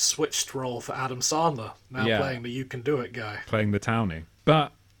a switched role for Adam Sandler, now playing the You Can Do It guy. Playing the townie.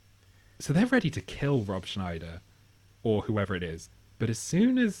 But, so they're ready to kill Rob Schneider, or whoever it is. But as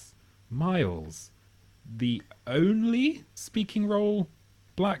soon as Miles, the only speaking role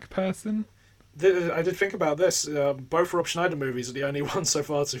black person... I did think about this. Both Rob Schneider movies are the only ones so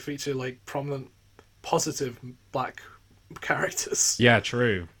far to feature, like, prominent, positive black characters. Yeah,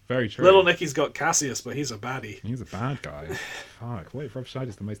 true. Very true. Little Nicky's got Cassius, but he's a baddie. He's a bad guy. Fuck. What if Rob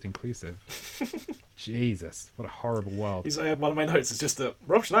Schneider's the most inclusive? Jesus. What a horrible world. One of my notes is just that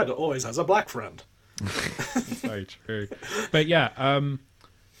Rob Schneider always has a black friend. That's very true. But yeah,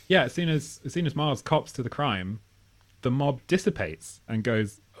 as soon as Miles cops to the crime, the mob dissipates and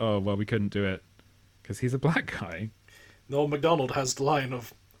goes, oh, well, we couldn't do it because he's a black guy. Noel McDonald has the line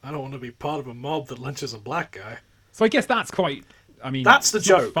of, I don't want to be part of a mob that lynches a black guy. So I guess that's quite, I mean... That's the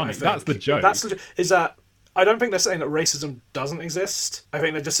joke, funny. That's the joke. Is that, I don't think they're saying that racism doesn't exist. I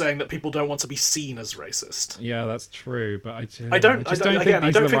think they're just saying that people don't want to be seen as racist. Yeah, that's true, but I just don't think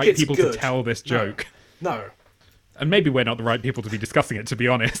these are the right people to tell this joke. No. And maybe we're not the right people to be discussing it, to be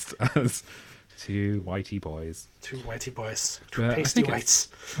honest, as Two whitey boys. Two whitey boys. Two But pasty whites.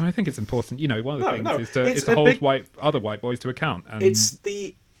 I think it's important. You know, one of the No, things no, is it's to a hold big- other white boys to account. And It's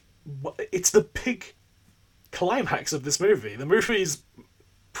the big climax of this movie. The movie's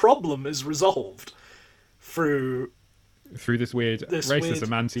problem is resolved through through this weird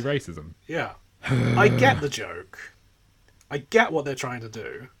racism, anti-racism. yeah. I get the joke. I get what they're trying to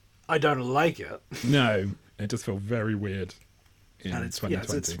do. I don't like it. No, it does feel very weird in And it's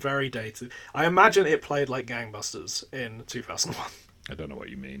 2020. it's very dated. I imagine it played like gangbusters in 2001. I don't know what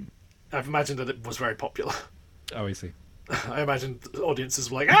you mean. I've imagined that it was very popular. Oh, I see. I imagine the audiences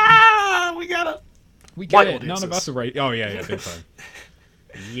were like, ah, we get it. We White get it. None of audiences. us are Oh, yeah, big time.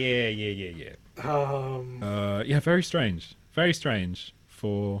 Yeah. Yeah, very strange. Very strange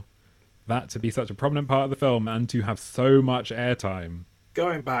for that to be such a prominent part of the film and to have so much airtime.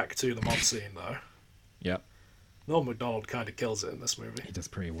 Going back to the mob scene, though, Yep, Norm Macdonald kind of kills it in this movie. he does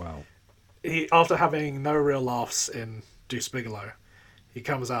pretty well. After having no real laughs in Deuce Bigelow, he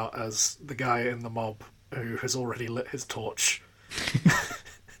comes out as the guy in the mob who has already lit his torch.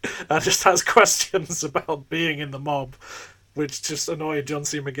 And just has questions about being in the mob, which just annoyed John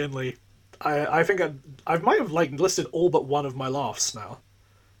C. McGinley. I think I might have listed all but one of my laughs now.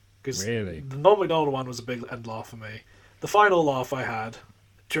 Because Really? the Norm Macdonald one was a big end laugh for me. The final laugh I had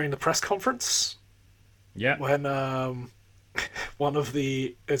during the press conference Yeah. when one of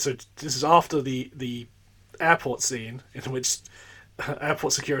the this is after the airport scene in which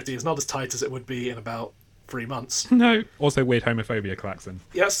airport security is not as tight as it would be in about 3 months. No. Also, weird homophobia klaxon.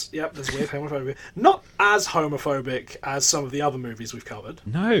 Yes, yep, there's weird homophobia. Not as homophobic as some of the other movies we've covered,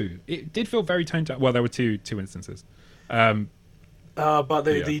 No, it did feel very toned down. Well, there were two instances. but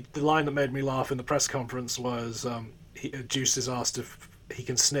Yeah. the line that made me laugh in the press conference was Juice is asked if he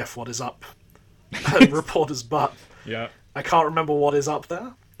can sniff what is up a reporter's butt. Yeah. I can't remember what is up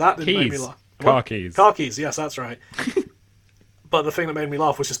there. That didn't make me Keys. laugh. Car What? keys. Car keys, yes, that's right. But the thing that made me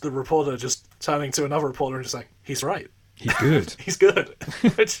laugh was just the reporter just turning to another reporter and just saying, "He's right. He's good. He's good."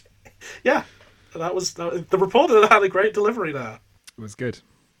 Which, yeah, the reporter had a great delivery there. It was good.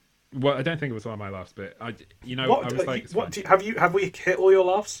 Well, I don't think it was one of my laughs, but I was like, it's fine. Have we hit all your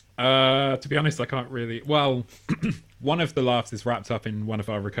laughs? To be honest, I can't really. Well, one of the laughs is wrapped up in one of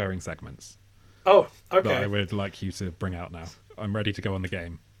our recurring segments Oh, that I okay. would like you to bring out now. I'm ready to go on the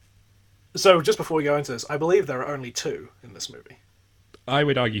game. So just before we go into this, I believe there are only 2 in this movie. I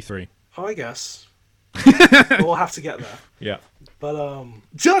would argue 3. Oh, I guess. We'll have to get there. Yeah. But,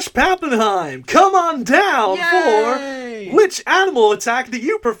 Josh Pappenheim, come on down Yay! for which animal attack do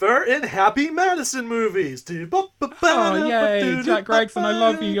you prefer in Happy Madison movies? Oh, yay. Jack Gregson, I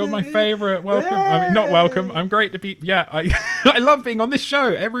love you. You're my favourite. Welcome. I mean, not welcome. I'm great to be... Yeah, I love being on this show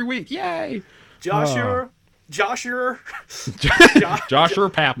every week. Yay! Joshua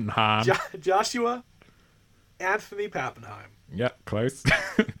Pappenheim. Anthony Pappenheim. Yeah, close.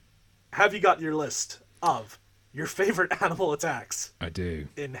 Have you got your list of your favorite animal attacks I do.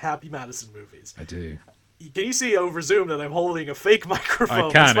 in Happy Madison movies? I do. Can you see over Zoom that I'm holding a fake microphone,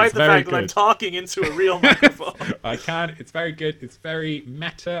 I can, despite it's the very fact that I'm good. talking into a real microphone? I can. It's very good. It's very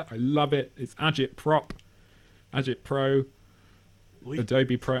meta. I love it. It's Agitprop. Agit Pro.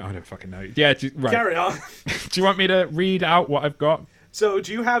 Adobe Pro. I don't fucking know. Yeah, right. Carry on. Do you want me to read out what I've got? So,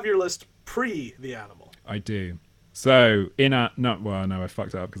 do you have your list pre the animal? I do. So, I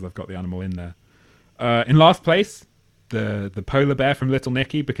fucked it up because I've got the animal in there. In last place, the polar bear from Little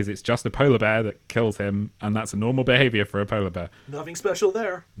Nicky, because it's just a polar bear that kills him, and that's a normal behavior for a polar bear. Nothing special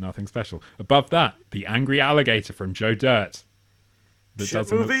there. Nothing special. Above that, the angry alligator from Joe Dirt. That Shit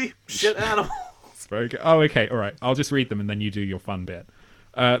doesn't- movie, shit animal. It's very good. Oh, okay, all right. I'll just read them and then you do your fun bit.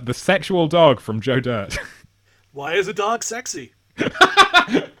 The sexual dog from Joe Dirt. Why is a dog sexy?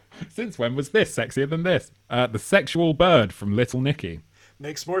 Since when was this sexier than this? The sexual bird from Little Nicky.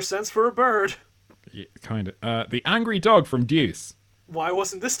 Makes more sense for a bird. Yeah, kind of. The angry dog from Deuce. Why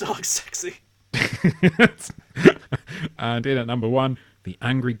wasn't this dog sexy? And in at number 1, the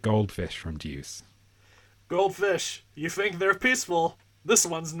angry goldfish from Deuce. Goldfish, you think they're peaceful. This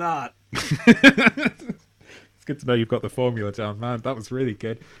one's not. It's good to know you've got the formula down, man. That was really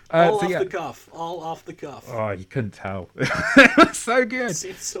good. All off the cuff. All off the cuff. Oh, you couldn't tell. It was so good.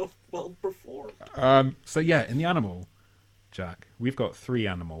 Seems so well performed. So yeah, in the animal, Jack, we've got 3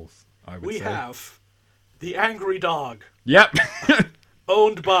 animals, I would We say. have the angry dog, Yep.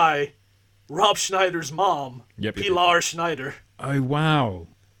 owned by Rob Schneider's mom, Yep. Pilar Schneider. Oh, wow.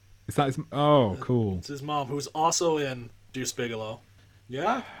 Is that his... Oh, cool. It's his mom, who's also in Deuce Bigelow.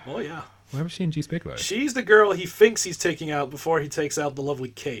 Yeah? Oh, yeah. Where was she in Juice Bigelow? She's the girl he thinks he's taking out before he takes out the lovely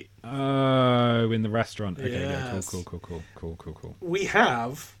Kate. Oh, in the restaurant. Okay, yeah, Yes. cool. We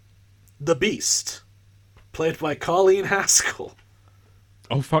have the Beast, played by Colleen Haskell.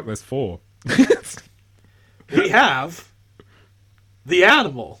 Oh fuck, there's 4. We have the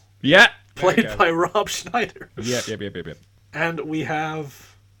Animal, Yeah. played by Rob Schneider. Yep. And we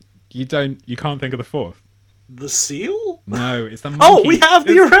have You can't think of the 4th. the seal? No, it's the monkey. Oh, we have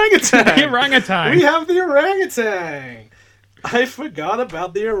the orangutan! The orangutan! We have the orangutan! I forgot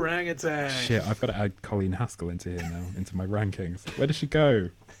about the orangutan. Shit, I've got to add Colleen Haskell into here now, into my rankings. Where does she go?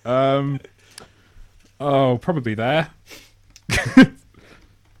 Oh, probably there.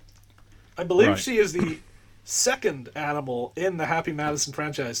 I believe Right. she is the second animal in the Happy Madison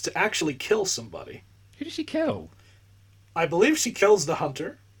franchise to actually kill somebody. Who did she kill? I believe she kills the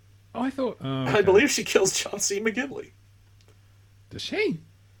hunter. Oh, I thought... Oh, And I okay. believe she kills John C. McGinley. Does she?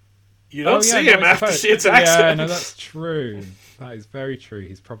 You don't see no, him I after suppose. she attacks Yeah, him. no, that's true. That is very true.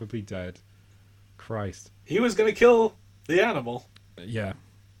 He's probably dead. Christ. He was going to kill the animal. Yeah.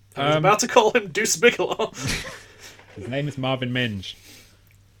 I was about to call him Deuce Bigelow. His name is Marvin Minge.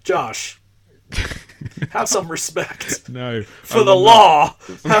 Josh, have some respect. No. For the law.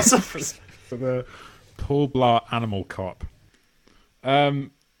 Have some respect. For the Paul Blart animal cop.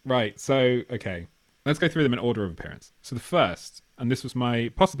 Right, so, okay. Let's go through them in order of appearance. So the first, and this was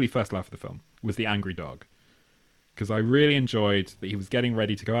my possibly first laugh of the film, was the angry dog. Because I really enjoyed that he was getting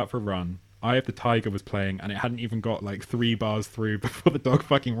ready to go out for a run. Eye of the Tiger was playing, and it hadn't even got like 3 bars through before the dog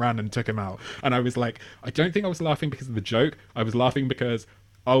fucking ran and took him out. And I was like, I don't think I was laughing because of the joke. I was laughing because,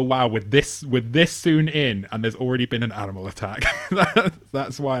 oh wow, with this soon in, and there's already been an animal attack.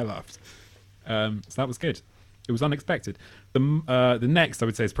 That's why I laughed. So that was good. It was unexpected. The next I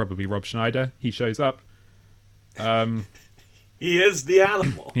would say is probably Rob Schneider. He shows up. He is the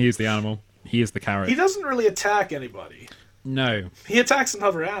animal. He is the animal. He is the carrot. He doesn't really attack anybody. No. He attacks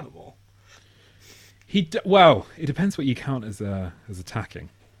another animal. Well, it depends what you count as attacking.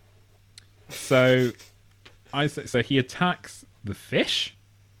 So, so he attacks the fish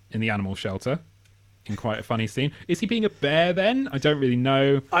in the animal shelter in quite a funny scene. Is he being a bear then? I don't really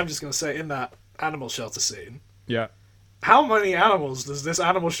know. I'm just going to say, in that animal shelter scene, Yeah. how many animals does this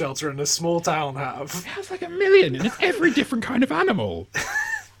animal shelter in this small town have? It has like 1 million, and it's every different kind of animal.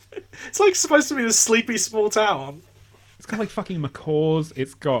 It's like supposed to be this sleepy small town. It's got like fucking macaws.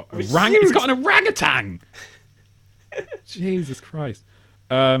 It's got It's It's got an orangutan. Jesus Christ.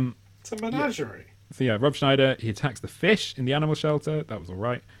 It's a menagerie. So yeah, Rob Schneider, he attacks the fish in the animal shelter. That was all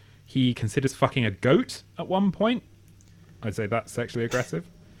right. He considers fucking a goat at one point. I'd say that's sexually aggressive.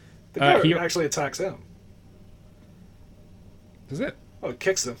 The goat he- actually attacks him. Does it? Oh, it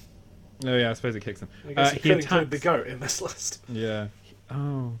kicks him. Oh yeah, I suppose it kicks him. I guess you He could attacks. include the goat in this list. Yeah.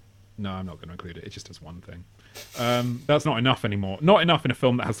 Oh. No, I'm not going to include it. It just does one thing. That's not enough anymore. Not enough in a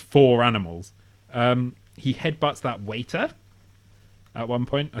film that has 4 animals. He headbutts that waiter at one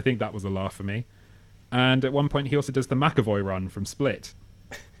point. I think that was a laugh for me. And at one point, he also does the McAvoy run from Split,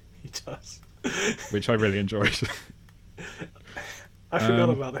 He does. which I really enjoyed. I forgot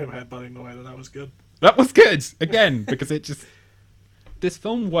about him headbutting the way that was good. That was good, again, because it just... This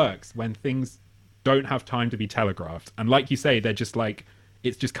film works when things don't have time to be telegraphed. And like you say, they're just like...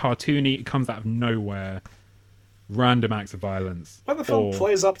 It's just cartoony. It comes out of nowhere. Random acts of violence. When the film or-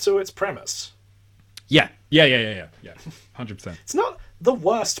 plays up to its premise. Yeah. 100%. It's not the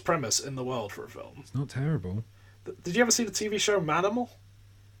worst premise in the world for a film. It's not terrible. Did you ever see the TV show Manimal?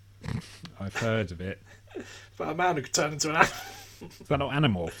 I've heard of it. It's about a man who could turn into an animal. Is that not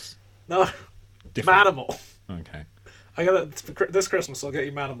Animals? No, Different. Manimal. Okay. I got it for this Christmas. I'll get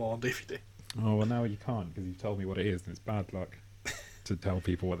you Manimal on DVD. Oh, well, now you can't because you've told me what it is, and it's bad luck to tell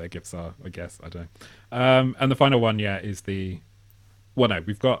people what their gifts are, I guess. I don't know. And the final one, is the... Well, no,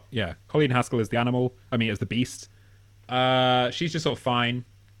 we've got, Colleen Haskell is the animal. I mean, as the beast. She's just sort of fine,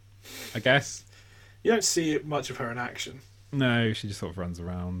 I guess. You don't see much of her in action. No, she just sort of runs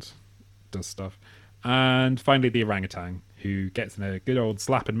around, does stuff. And finally, the orangutan, who gets in a good old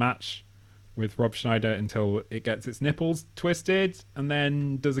slapping match with Rob Schneider until it gets its nipples twisted, and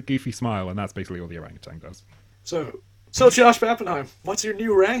then does a goofy smile, and that's basically all the orangutan does. So Josh Pappenheim, what's your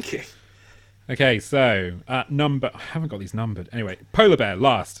new ranking? Okay, so I haven't got these numbered. Anyway, polar bear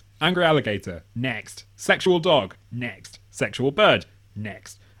last, angry alligator next, sexual dog next, sexual bird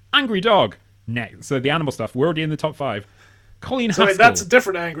next, angry dog next. So the animal stuff, we're already in the top 5. Colleen Haskell. Sorry, that's a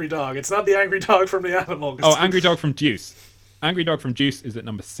different angry dog. It's not the angry dog from the animal. Oh, Angry Dog from Deuce. Angry Dog from Deuce is at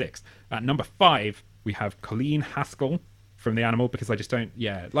number 6. At number 5, we have Colleen Haskell from The Animal, because I just don't...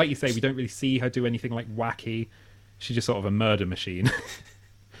 Yeah, like you say, we don't really see her do anything like wacky. She's just sort of a murder machine.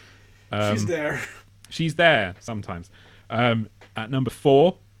 She's there. She's there sometimes. At number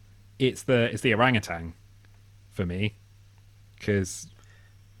 4, it's the orangutan for me, because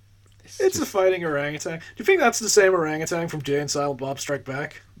It's a fighting orangutan. Do you think that's the same orangutan from Jay and Silent Bob Strike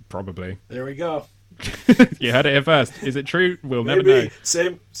Back? Probably. There we go. You heard it here first. Is it true? We'll never Maybe.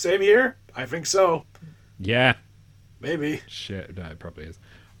 know. Same here? I think so. Yeah. Maybe. Shit, no, it probably is.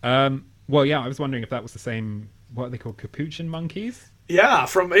 Well, yeah, I was wondering if that was the same, what are they called, capuchin monkeys? Yeah,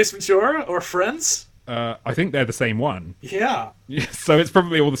 from Ace Ventura or Friends? I think they're the same one. Yeah. So it's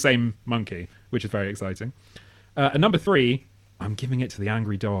probably all the same monkey, which is very exciting. And number 3, I'm giving it to the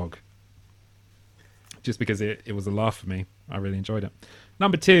angry dog. Just because it was a laugh for me. I really enjoyed it.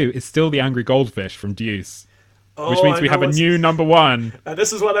 Number 2 is still the angry goldfish from Deuce. Which means we have a new number 1. And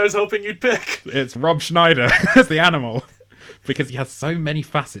this is what I was hoping you'd pick. It's Rob Schneider as the animal. Because he has so many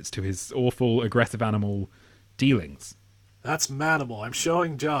facets to his awful, aggressive animal dealings. That's Manimal. I'm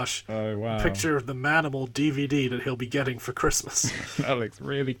showing Josh Oh, wow. a picture of the Manimal DVD that he'll be getting for Christmas. That looks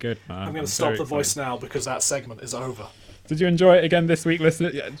really good, man. I'm going to stop the voice now because that segment is over. Did you enjoy it again this week, listener?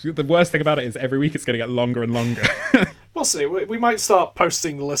 Yeah, the worst thing about it is every week it's going to get longer and longer. We'll see. We might start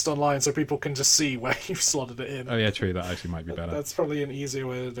posting the list online so people can just see where you've slotted it in. Oh, yeah, true. That actually might be better. That's probably an easier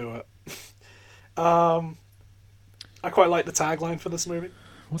way to do it. I quite like the tagline for this movie.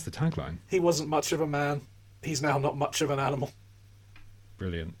 What's the tagline? He wasn't much of a man. He's now not much of an animal.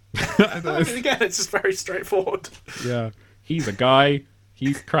 Brilliant. I mean, again, it's just very straightforward. Yeah. He's a guy.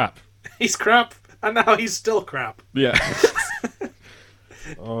 He's crap. He's crap, and now he's still crap. Yeah.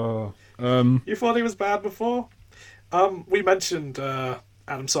 Oh. You thought he was bad before? We mentioned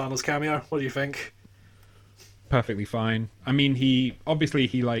Adam Sandler's cameo. What do you think? Perfectly fine. I mean, he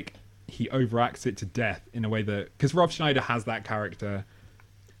overacts it to death in a way that, because Rob Schneider has that character.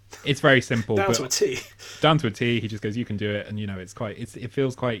 It's very simple, Down but to a T. Down to a T. He just goes, "You can do it," and it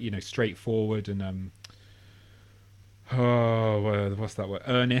feels quite straightforward and what's that word?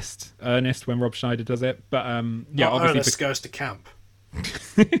 Earnest when Rob Schneider does it. But obviously Ernest goes to camp.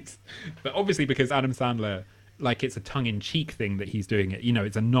 But obviously because Adam Sandler, it's a tongue-in-cheek thing that he's doing it.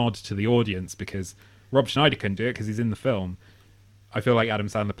 It's a nod to the audience because Rob Schneider couldn't do it because he's in the film. I feel like Adam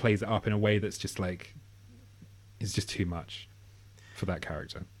Sandler plays it up in a way that's just it's just too much for that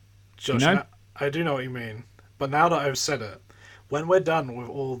character. Josh, I do know what you mean. But now that I've said it, when we're done with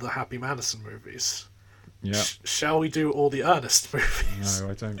all the Happy Madison movies, shall we do all the Ernest movies? No,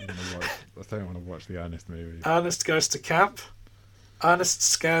 I don't want to watch the Ernest movies. Ernest goes to camp. Ernest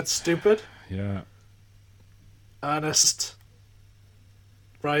scared stupid. Yeah. Ernest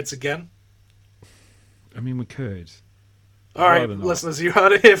rides again. I mean, we could. All right, listeners, you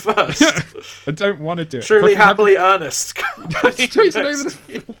heard it here first. I don't want to do it. Truly happily Ernest. Straight over the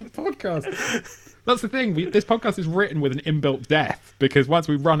podcast. That's the thing. This podcast is written with an inbuilt death because once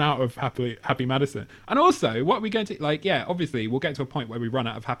we run out of Happy Madison, and also what are we going to obviously we'll get to a point where we run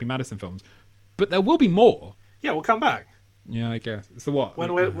out of Happy Madison films, but there will be more. Yeah, we'll come back. Yeah, I guess. So what?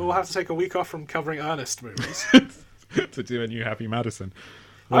 When we'll have to take a week off from covering Ernest movies to do a new Happy Madison.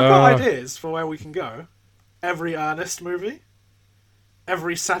 I've got ideas for where we can go. Every Ernest movie.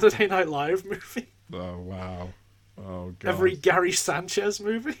 Every Saturday Night Live movie. Oh, wow. Oh, God. Every Gary Sanchez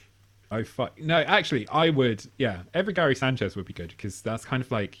movie. Oh, fuck. No, actually, I would... Yeah, every Gary Sanchez would be good, because that's kind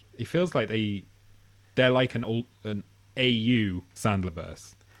of like... It feels like they're like an AU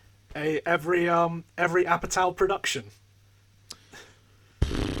Sandlerverse. Every Apatow production.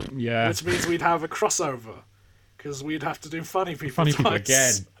 Yeah. Which means we'd have a crossover, because we'd have to do Funny People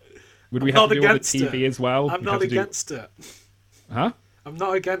again. Would we have to do all the TV as well? I'm not against it. Huh? I'm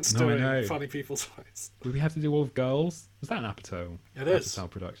not against doing Funny People twice. Would we have to do all of Girls? Was that an Apatow? It is. Apatow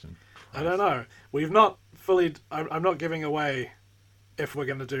production. I don't know. We've not fully... I'm not giving away if we're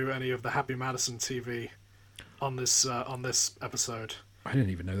going to do any of the Happy Madison TV on this episode. I didn't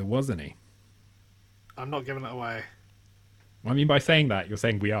even know there was any. I'm not giving it away. I mean, by saying that, you're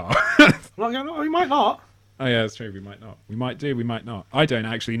saying we are. I'm not going to... We might not. Oh, yeah, that's true. We might not. We might do. We might not. I don't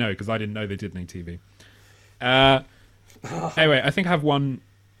actually know because I didn't know they did any TV. Anyway, I think I have one...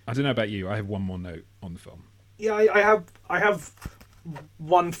 I don't know about you. I have one more note on the film. Yeah, I have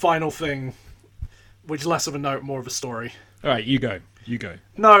one final thing, which is less of a note, more of a story. All right, you go.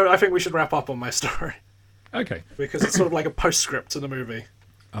 No, I think we should wrap up on my story. Okay. Because it's sort of like a postscript to the movie.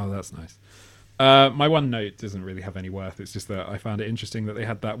 Oh, that's nice. My one note doesn't really have any worth. It's just that I found it interesting that they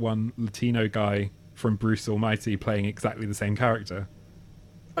had that one Latino guy from Bruce Almighty playing exactly the same character.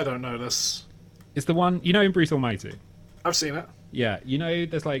 I don't know this. It's the one... You know in Bruce Almighty? I've seen it. Yeah,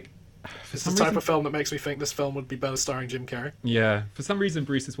 there's It's the type of film that makes me think this film would be better starring Jim Carrey. Yeah. For some reason,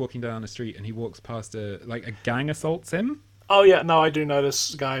 Bruce is walking down the street and he walks past a gang assaults him. Oh, yeah. No, I do know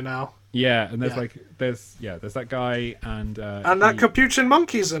this guy now. Yeah, and there's there's that guy and... that Capuchin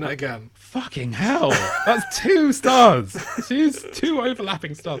monkey's in it again. Fucking hell. That's 2 stars. Two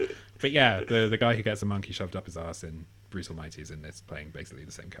overlapping stars. But yeah, the guy who gets a monkey shoved up his ass in Bruce Almighty is in this, playing basically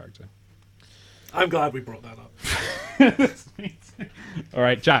the same character. I'm glad we brought that up. All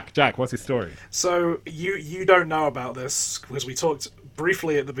right, Jack, what's his story? So you don't know about this because we talked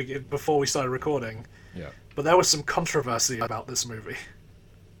briefly at the beginning before we started recording. Yeah. But there was some controversy about this movie.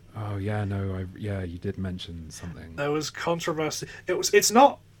 Oh yeah, no, you did mention something. There was controversy. It's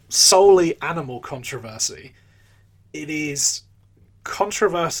not solely animal controversy. It is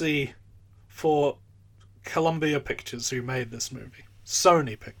controversy for Columbia Pictures, who made this movie.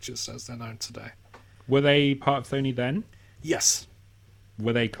 Sony Pictures, as they're known today. Were they part of Sony then? Yes.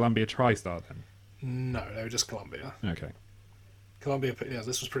 Were they Columbia TriStar then? No, they were just Columbia. Okay.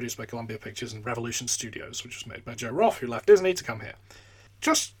 This was produced by Columbia Pictures and Revolution Studios, which was made by Joe Roth, who left Disney to come here.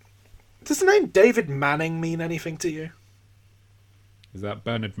 Does the name David Manning mean anything to you? Is that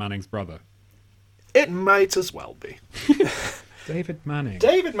Bernard Manning's brother? It might as well be. David Manning.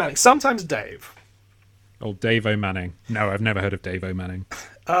 David Manning. Sometimes Dave. Oh, Dave-O Manning. No, I've never heard of Dave-O Manning.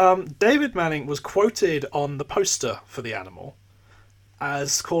 David Manning was quoted on the poster for the animal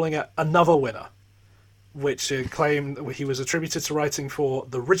as calling it another winner, which claimed he was attributed to writing for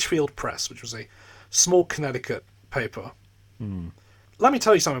the Ridgefield Press, which was a small Connecticut paper. Let me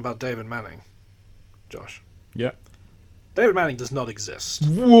tell you something about David Manning, Josh. Yeah. David Manning does not exist.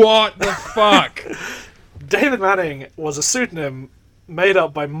 What the fuck? David Manning was a pseudonym made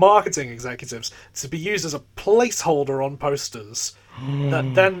up by marketing executives to be used as a placeholder on posters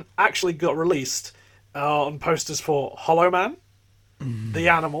that then actually got released on posters for Hollow Man, The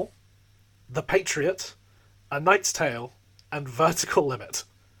Animal, The Patriot, A Knight's Tale, and Vertical Limit.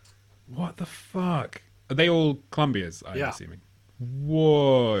 What the fuck? Are they all Columbia's, I'm Yeah. assuming?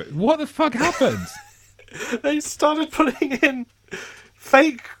 Whoa. What the fuck happened? They started putting in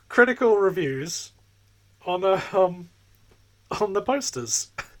fake critical reviews on the posters.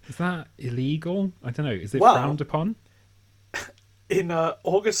 Is that illegal? I don't know. Is it Well- frowned upon? In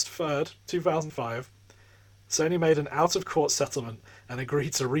August 3rd, 2005, Sony made an out-of-court settlement and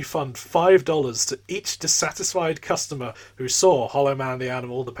agreed to refund $5 to each dissatisfied customer who saw Hollow Man, The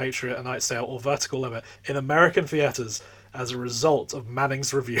Animal, The Patriot, A Knight's Tale, or Vertical Limit in American theaters as a result of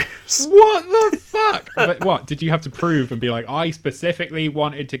Manning's reviews. What the fuck? But what did you have to prove and be like? I specifically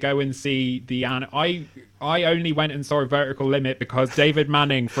wanted to go and see I only went and saw Vertical Limit because David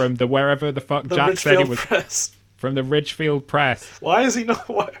Manning from the wherever the fuck The Jack said it Ridgefield was Press. from the Ridgefield Press. Why is he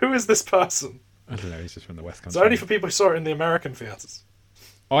not? Who is this person? I don't know. He's just from the West It's Country. only for people who saw it in the American theaters.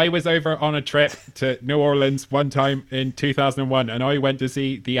 I was over on a trip to New Orleans one time in 2001, and I went to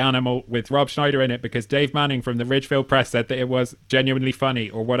see The Animal with Rob Schneider in it because Dave Manning from the Ridgefield Press said that it was genuinely funny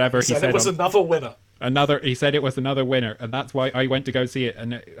or whatever he said. It was another winner. He said it was another winner, and that's why I went to go see it.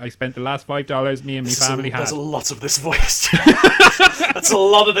 And I spent the last $5 me and my family had. There's a lot of this voice. That's a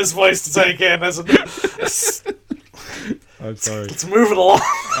lot of this voice to take in. I'm sorry. Let's move it along.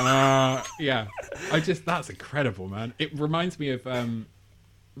 Yeah, that's incredible, man. It reminds me of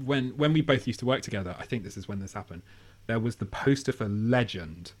when we both used to work together. I think this is when this happened. There was the poster for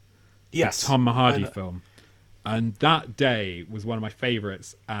Legend, Yes, the Tom I Hardy know. film, and that day was one of my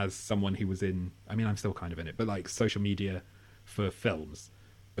favorites as someone who was in. I mean, I'm still kind of in it, but like social media for films.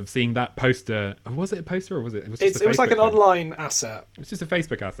 Of seeing that poster, was it a poster or was it? It was just It was like an thing. online asset. It was just a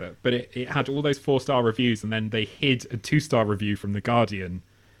Facebook asset, but it had all those 4-star reviews, and then they hid a 2-star review from The Guardian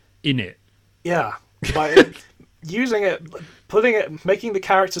in it. Yeah, by using it, making the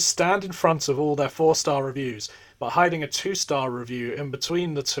characters stand in front of all their 4-star reviews, but hiding a 2-star review in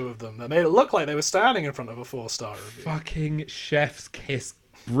between the two of them. That made it look like they were standing in front of a 4-star review. Fucking chef's kiss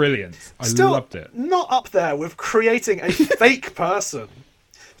brilliance. I Still loved it. not up there with creating a fake person.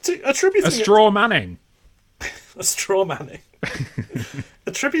 Attributing A straw Manning. a straw Manning.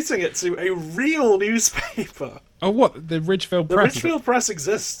 Attributing it to a real newspaper. Oh, what? The Ridgefield The Press? Ridgefield Press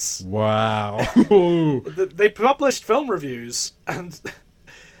exists. Wow. They published film reviews, and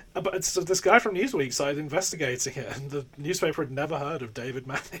but so this guy from Newsweek started investigating it, and the newspaper had never heard of David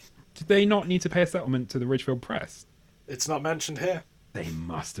Manning. Did they not need to pay a settlement to the Ridgefield Press? It's not mentioned here. They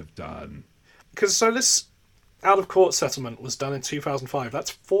must have done. Because so this out-of-court settlement was done in 2005.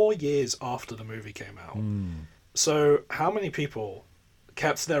 That's 4 years after the movie came out. So how many people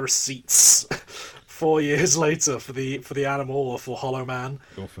kept their receipts 4 years later for the Animal or for Hollow Man,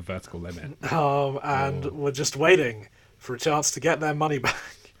 Or for Vertical Limit. and were just waiting for a chance to get their money back?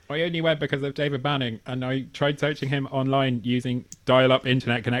 I only went because of David Manning, and I tried searching him online using dial-up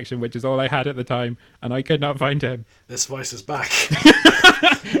internet connection, which is all I had at the time, and I could not find him. This voice is back.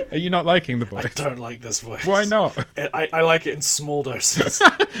 Are you not liking the I voice? don't like this voice. Why not? I like it in small doses.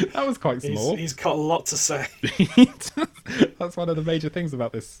 That was quite small. He's got a lot to say. That's one of the major things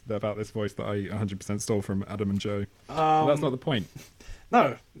about this voice that I 100% stole from Adam and Joe. But that's not the point.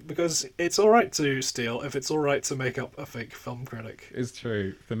 No, because it's all right to steal if it's all right to make up a fake film critic. It's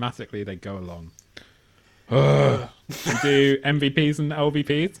true. Thematically, they go along. Do MVPs and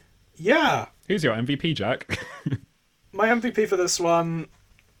LVPs? Yeah, Who's your MVP, Jack? my MVP for this one,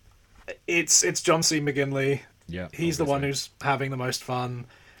 it's John C. McGinley. Yeah, He's the one obviously. who's having the most fun.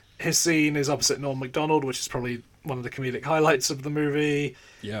 His scene is opposite Norm Macdonald, which is probably one of the comedic highlights of the movie.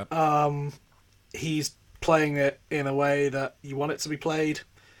 Yeah. He's playing it in a way that you want it to be played.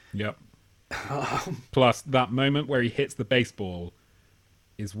 Yep. Plus, that moment where he hits the baseball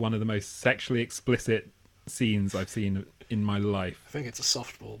is one of the most sexually explicit scenes I've seen in my life. I think it's a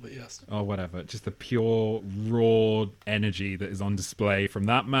softball, but yes. Or whatever. Just the pure, raw energy that is on display from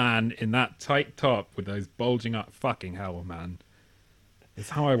that man in that tight top with those bulging up. Fucking hell, man. It's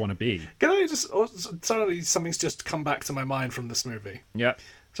how I want to be. Can I just... Suddenly something's just come back to my mind from this movie. Yeah.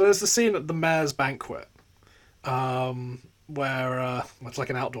 So there's the scene at the mayor's banquet, where it's like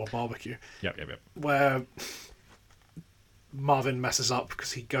an outdoor barbecue, Yep. where Marvin messes up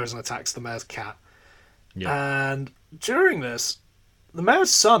because he goes and attacks the mayor's cat. Yeah. And during this, the mayor's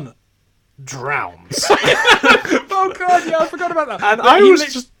son drowns. Oh, God, yeah, I forgot about that. And Yeah, I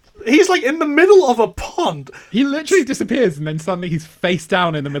was just... He's like in the middle of a pond. He literally disappears, and then suddenly he's face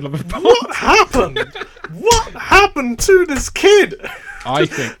down in the middle of a pond. What happened? What happened to this kid? I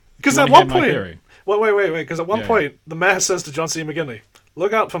think... Because Do you at wanna one hear my point... theory? Wait. Because at one Yeah. point, the mayor says to John C. McGinley,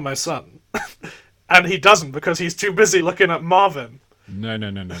 "Look out for my son." And he doesn't because he's too busy looking at Marvin. No.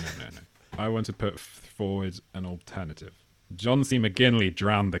 I want to put forward an alternative. John C. McGinley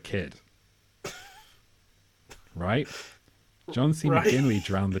drowned the kid. Right? John C. Right. McGinley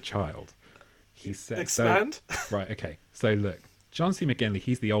drowned the child. He said... Expand? Right, okay. So look, John C. McGinley,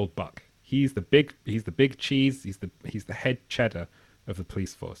 he's the old buck. He's the big cheese, he's the head cheddar of the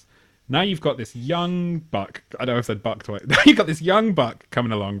police force. Now you've got this young buck. I know I've said buck twice. Now you've got this young buck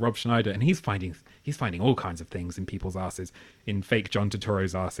coming along, Rob Schneider, and he's finding all kinds of things in people's asses, in fake John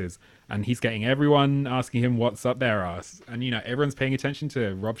Turturro's asses, and he's getting everyone asking him what's up their ass, and everyone's paying attention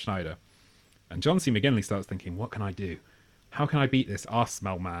to Rob Schneider. And John C. McGinley starts thinking, what can I do? How can I beat this arse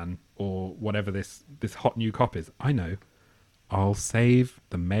smell man, or whatever this hot new cop is? I know. I'll save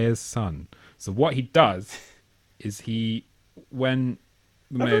the mayor's son. So what he does is when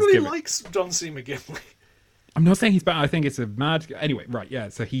the mayor's Everybody given... likes John C. McGinley. I'm not saying he's bad. I think it's a mad... Anyway, right, yeah.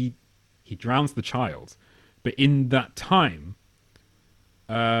 So he drowns the child. But in that time,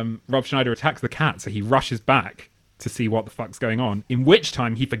 Rob Schneider attacks the cat, so he rushes back to see what the fuck's going on, in which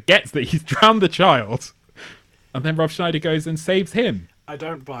time he forgets that he's drowned the child. And then Rob Schneider goes and saves him. I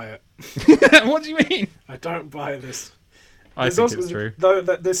don't buy it. What do you mean? I don't buy this. I There's think also, it's true. Though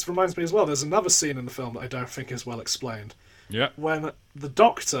this reminds me as well, there's another scene in the film that I don't think is well explained. Yeah. When the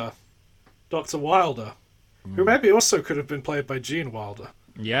Doctor, Dr. Wilder, who maybe also could have been played by Gene Wilder,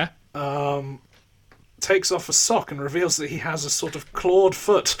 Yeah? takes off a sock and reveals that he has a sort of clawed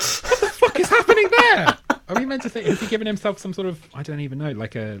foot. What the fuck is happening there? Are we meant to think... Has he given himself some sort of... I don't even know,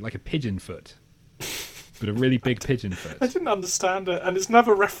 like a pigeon foot? But a really big pigeon I foot. didn't understand it, and it's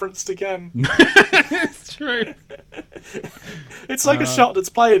never referenced again. It's true. It's like a shot that's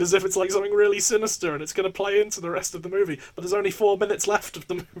played as if it's like something really sinister, and it's going to play into the rest of the movie. But there's only 4 minutes left of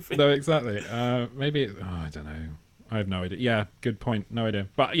the movie. No, exactly. Maybe... I don't know. I have no idea. Yeah, good point. No idea.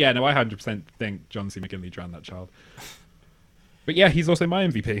 But yeah, no, I 100% think John C. McGinley drowned that child. But yeah, he's also my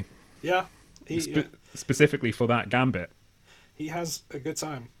MVP. Yeah, Specifically for that gambit. he has a good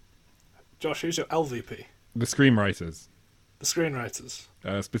time. Josh, who's your LVP? The screenwriters. The screenwriters.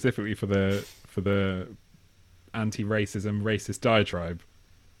 Specifically for the anti-racism, racist diatribe.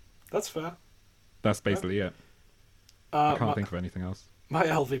 That's fair. That's basically it. I can't think of anything else. My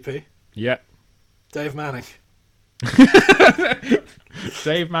LVP, Yeah. Dave Manning,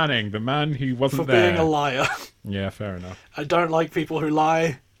 Dave Manning, the man who wasn't for there. being a liar. Yeah, fair enough. I don't like people who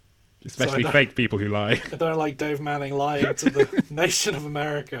lie. Especially So fake people who lie. I don't like Dave Manning lying to the nation of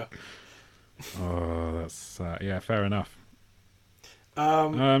America. Oh, that's... yeah, fair enough.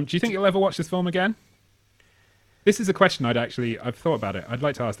 Um, Do you think you'll ever watch this film again? This is a question I've thought about it. I'd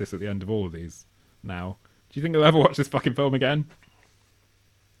like to ask this at the end of all of these now. Do you think you'll ever watch this fucking film again?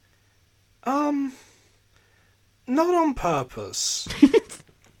 Not on purpose.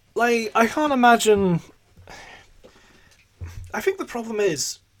 Like, I can't imagine... I think the problem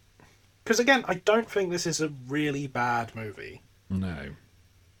is... Because, again, I don't think this is a really bad movie. No.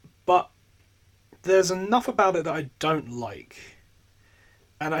 But there's enough about it that I don't like.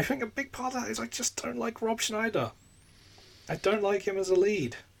 And I think a big part of that is I just don't like Rob Schneider. I don't like him as a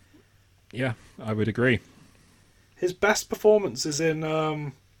lead. Yeah, I would agree. His best performance is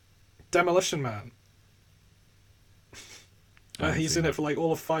in Demolition Man. He's in it for like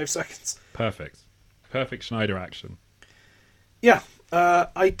all of 5 seconds. Perfect Schneider action. Yeah,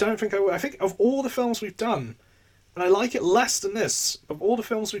 I don't think I would. I think of all the films we've done, and I like it less than this, of all the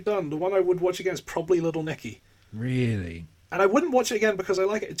films we've done, the one I would watch again is probably Little Nicky. Really? And I wouldn't watch it again because I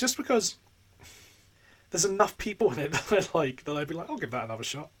like it, just because there's enough people in it that I like, that I'd be like, I'll give that another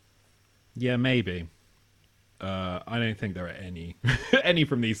shot. Yeah, maybe. I don't think there are any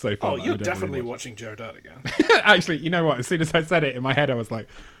from these so far. Oh, you're definitely watching Joe Dirt again. Actually, you know what? As soon as I said it in my head, I was like,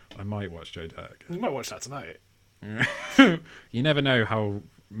 I might watch Joe Dirt again. You might watch that tonight. You never know how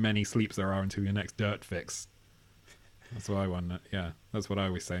many sleeps there are until your next dirt fix. That's what I want. Yeah, that's what I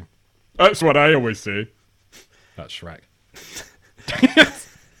always say. That's what I always say. That's Shrek.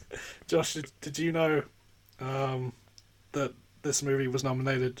 Josh, did you know that this movie was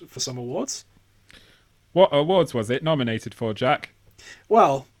nominated for some awards? What awards was it nominated for, Jack?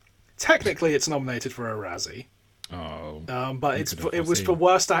 Well, technically it's nominated for a Razzie. Oh. But it was for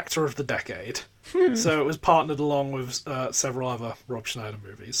Worst Actor of the Decade. So it was partnered along with several other Rob Schneider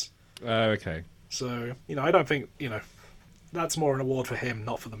movies. Okay. So, I don't think, that's more an award for him,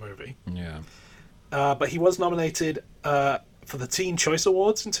 not for the movie. Yeah. But he was nominated for the Teen Choice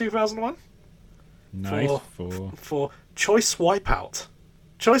Awards in 2001. Nice. For Choice Wipeout.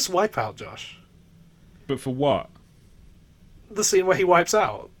 Choice Wipeout, Josh. But for what? The scene where he wipes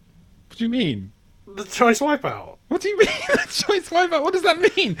out. What do you mean? The Choice Wipeout. What do you mean? Choice wipeout? What does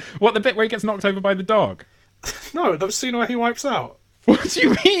that mean? What, the bit where he gets knocked over by the dog? No, the scene where he wipes out. What do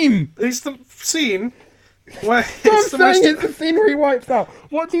you mean? It's the scene where It's the scene where he wipes out.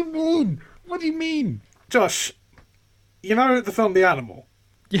 What do you mean? What do you mean? Josh, you know the film The Animal?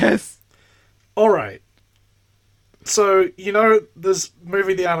 Yes. Alright. So, there's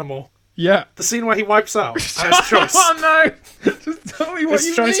movie The Animal. Yeah. The scene where he wipes out has choice. Oh no! Just tell me what It's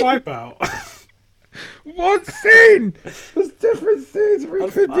you choice mean. wipeout. What scene? There's different scenes where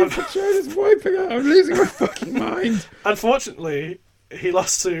he could be portrayed as wiping out. I'm losing my fucking mind. Unfortunately, he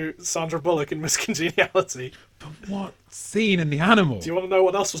lost to Sandra Bullock in Miss Congeniality. But what scene in The Animal? Do you want to know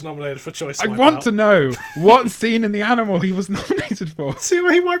what else was nominated for choice I wipeout? want to know what scene in The Animal he was nominated for. See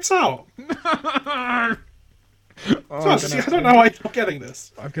where he wipes out. Josh, I don't know why you're not getting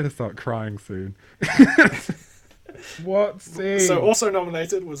this. I'm going to start crying soon. What scene? So also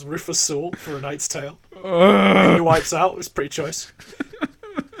nominated was Rufus Sewell for A Knight's Tale. He wipes out. It was pretty choice.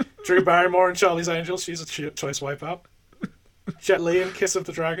 Drew Barrymore in Charlie's Angels. She's a choice wipeout. Jet Li in Kiss of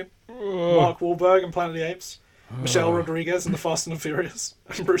the Dragon. Mark Wahlberg in Planet of the Apes. Michelle Rodriguez in The Fast and the Furious.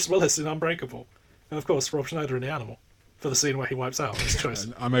 And Bruce Willis in Unbreakable. And of course, Rob Schneider in The Animal. For the scene where he wipes out. His choice.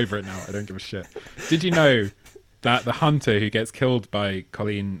 I'm over it now. I don't give a shit. Did you know that the hunter who gets killed by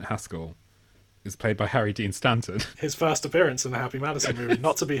Colleen Haskell is played by Harry Dean Stanton? His first appearance in the Happy Madison movie,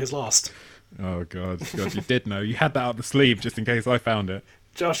 not to be his last. Oh, God, you did know. You had that up the sleeve just in case I found it.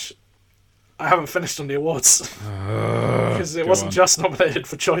 Josh, I haven't finished on the awards. Because it wasn't just nominated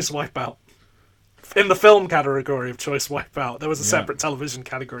for Choice Wipeout. In the film category of Choice Wipeout, there was a separate television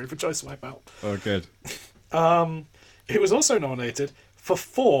category for Choice Wipeout. Oh, good. It was also nominated for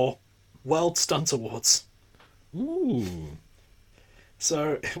 4 World Stunt Awards. Ooh.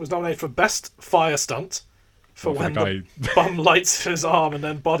 So it was nominated for Best Fire Stunt for when the the bum lights his arm and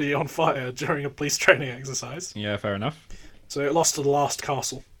then body on fire during a police training exercise. Yeah, fair enough. So it lost to The Last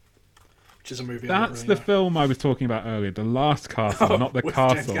Castle, which is a movie. That's the film I was talking about earlier. The Last Castle, not the with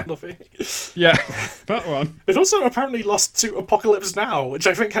castle. James Gandolfini. Yeah, that one. It also apparently lost to Apocalypse Now, which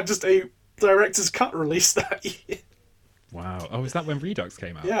I think had just a director's cut release that year. Wow. Oh, is that when Redux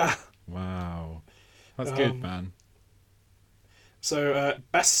came out? Yeah. Wow. That's good, man. So,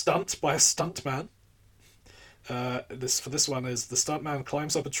 best stunt by a stuntman. This one is the stuntman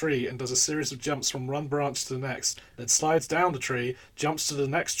climbs up a tree and does a series of jumps from one branch to the next, then slides down the tree, jumps to the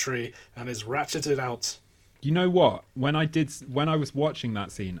next tree, and is ratcheted out. You know what? When I was watching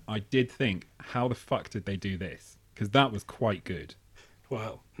that scene, I did think, how the fuck did they do this? Because that was quite good.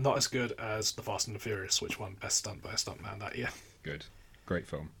 Well, not as good as The Fast and the Furious, which won best stunt by a stuntman that year. Good. Great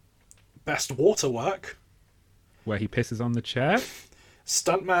film. Best water work. Where he pisses on the chair?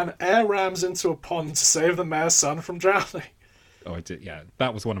 Stuntman air rams into a pond to save the mayor's son from drowning. Oh, I did. Yeah,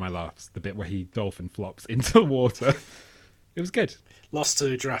 that was one of my laughs. The bit where he dolphin flops into the water. It was good. Lost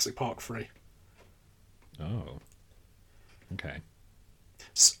to Jurassic Park 3. Oh. Okay.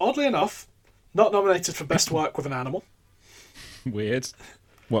 Oddly enough, not nominated for best work with an animal. Weird.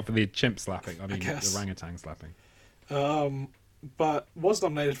 What, for the chimp slapping? I mean, guess. the orangutan slapping. but was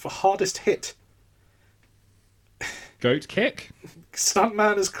nominated for Hardest Hit. Goat kick?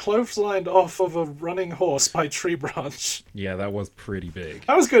 Stuntman is clotheslined off of a running horse by tree branch. Yeah, that was pretty big.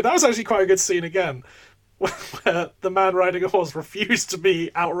 That was good. That was actually quite a good scene again, where the man riding a horse refused to be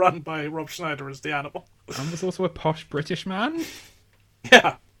outrun by Rob Schneider as the animal. And there's also a posh British man.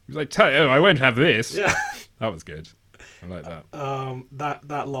 Yeah. He was like, I won't have this. Yeah. That was good. I like that.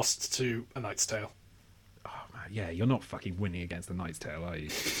 That lost to A Knight's Tale. Oh, man, yeah, you're not fucking winning against The Knight's Tale, are you?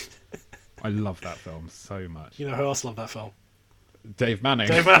 I love that film so much. You know who else loved that film? Dave Manning.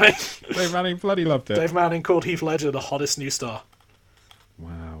 Dave Manning. Dave Manning bloody loved it. Dave Manning called Heath Ledger the hottest new star.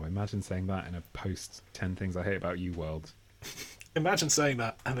 Wow, imagine saying that in a post 10 Things I Hate About You world. Imagine saying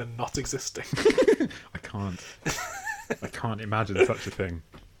that and then not existing. I can't imagine such a thing.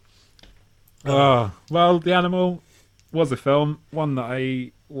 Oh, well, The Animal was a film, one that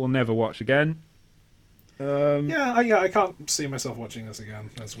I will never watch again. I can't see myself watching this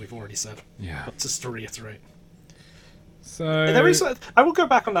again, as we've already said. Yeah. But just to reiterate. So There is. I will go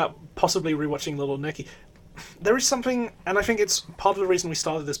back on that, possibly rewatching Little Nicky. There is something, and I think it's part of the reason we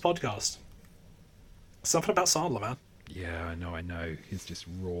started this podcast. Something about Sandler, man. Yeah, I know. He's just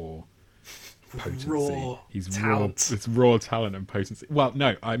raw potency. Raw He's talent. raw. It's raw talent and potency. Well,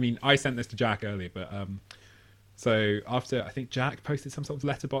 no, I mean, I sent this to Jack earlier, but so after I think Jack posted some sort of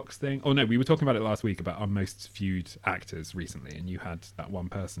letterbox thing. Oh no, we were talking about it last week about our most viewed actors recently, and you had that one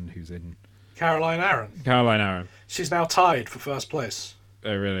person who's in Caroline Aaron. She's now tied for first place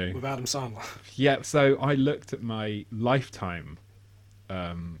Oh really? with Adam Sandler. Yeah. So I looked at my lifetime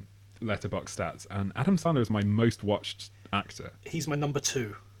letterbox stats, and Adam Sandler is my most watched actor. He's my number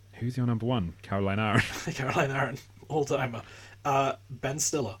 2. Who's your number 1? Caroline Aaron. Caroline Aaron, all-timer. Ben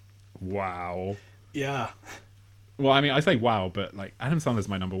Stiller. Wow. Yeah. Well, I mean, I say wow, but like Adam Sandler's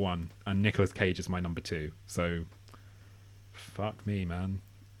my number 1, and Nicolas Cage is my number 2. So, fuck me, man.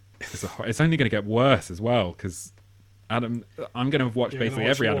 It's only going to get worse as well because I'm going to watch You're basically gonna watch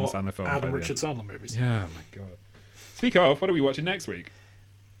every Adam more Sandler film. Adam Richard Sandler movies. Yeah, oh my god. Speak of, what are we watching next week?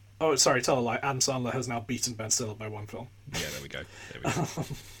 Oh, sorry, tell a lie. Adam Sandler has now beaten Ben Stiller by 1 film. Yeah, there we go.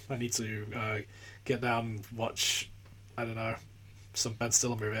 I need to get down and watch, I don't know, some Ben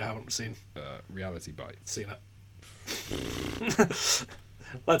Stiller movie I haven't seen. Reality Bites. Seen it.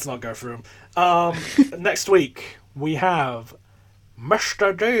 Let's not go through them. Next week, we have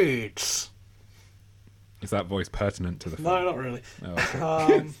Mr. Deeds. Is that voice pertinent to the film? No, not really. Oh,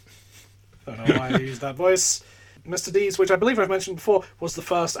 okay. Don't know why I used that voice. Mr. Deeds, which I believe I've mentioned before, was the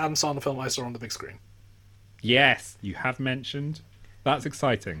first Adam Sandler film I saw on the big screen. Yes, you have mentioned. That's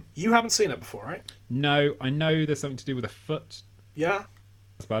exciting. You haven't seen it before, right? No, I know there's something to do with a foot. Yeah,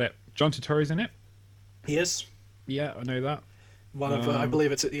 That's about it. John Turturro's in it. he is. Yeah, I know that. One of, I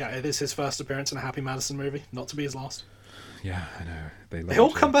believe it is his first appearance in a Happy Madison movie, not to be his last. Yeah, I know. They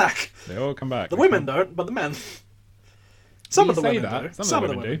all come back. They all come back. The women don't, but the men. Some of the women do. Some of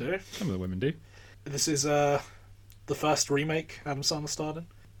the women do. Some of the women do. This is the first remake Adam Sandler starred in.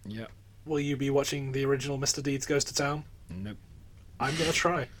 Yeah. Will you be watching the original Mr. Deeds Goes to Town? Nope. I'm gonna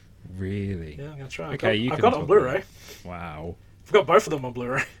try. Really? Yeah, I'm gonna try. Okay, I've got it on Blu-ray. Wow. I've got both of them on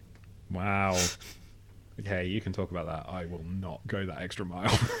Blu-ray. Wow. Okay, you can talk about that. I will not go that extra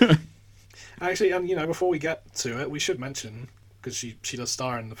mile. Actually, and before we get to it, we should mention, because she does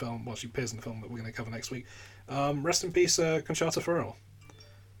star in the film. Well, she appears in the film that we're going to cover next week. Rest in peace, Conchata Ferrell.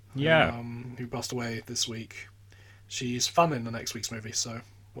 Yeah. Who passed away this week. She's fun in the next week's movie, so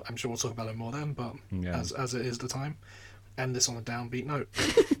I'm sure we'll talk about it more then. But Yeah. as it is the time, end this on a downbeat note.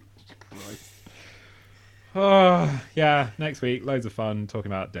 Oh, yeah. Next week, loads of fun talking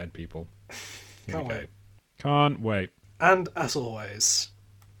about dead people. Here Can't we go. wait. Can't wait. And as always,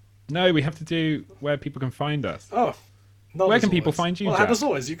 No, we have to do where people can find us. not Where as can people always. find you, Well, Jack? and as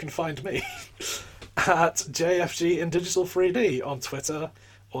always, you can find me at JFG in Digital 3D on Twitter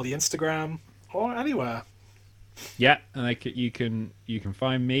or the Instagram or anywhere. Yeah, and you can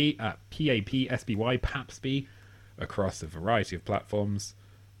find me at PAPSBY Papsby across a variety of platforms,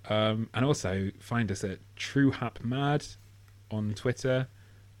 and also find us at TrueHapMad on Twitter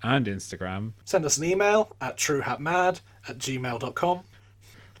and Instagram. Send us an email at truehapmad@gmail.com.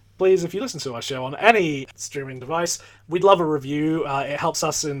 Please, if you listen to our show on any streaming device, we'd love a review. It helps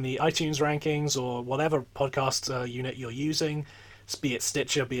us in the iTunes rankings or whatever podcast unit you're using, be it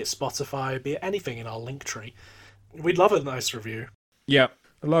Stitcher, be it Spotify, be it anything in our link tree. We'd love a nice review. Yeah,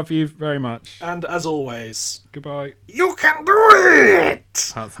 I love you very much. And as always, Goodbye. you can do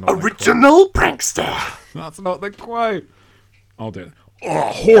it! That's not Original prankster! That's not the quote. I'll do it.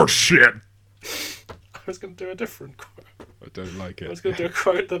 Oh, horse shit. was going to do a different quote. I don't like it. I was going to do a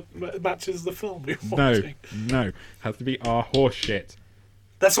quote that matches the film we were No, watching. no. Has to be our horse shit.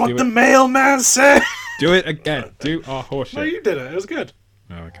 That's what Do the it. mailman said. Do it again. Do our horse No, shit. you did it. It was good.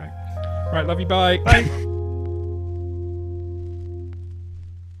 Oh, okay. Right, love you, bye. Bye.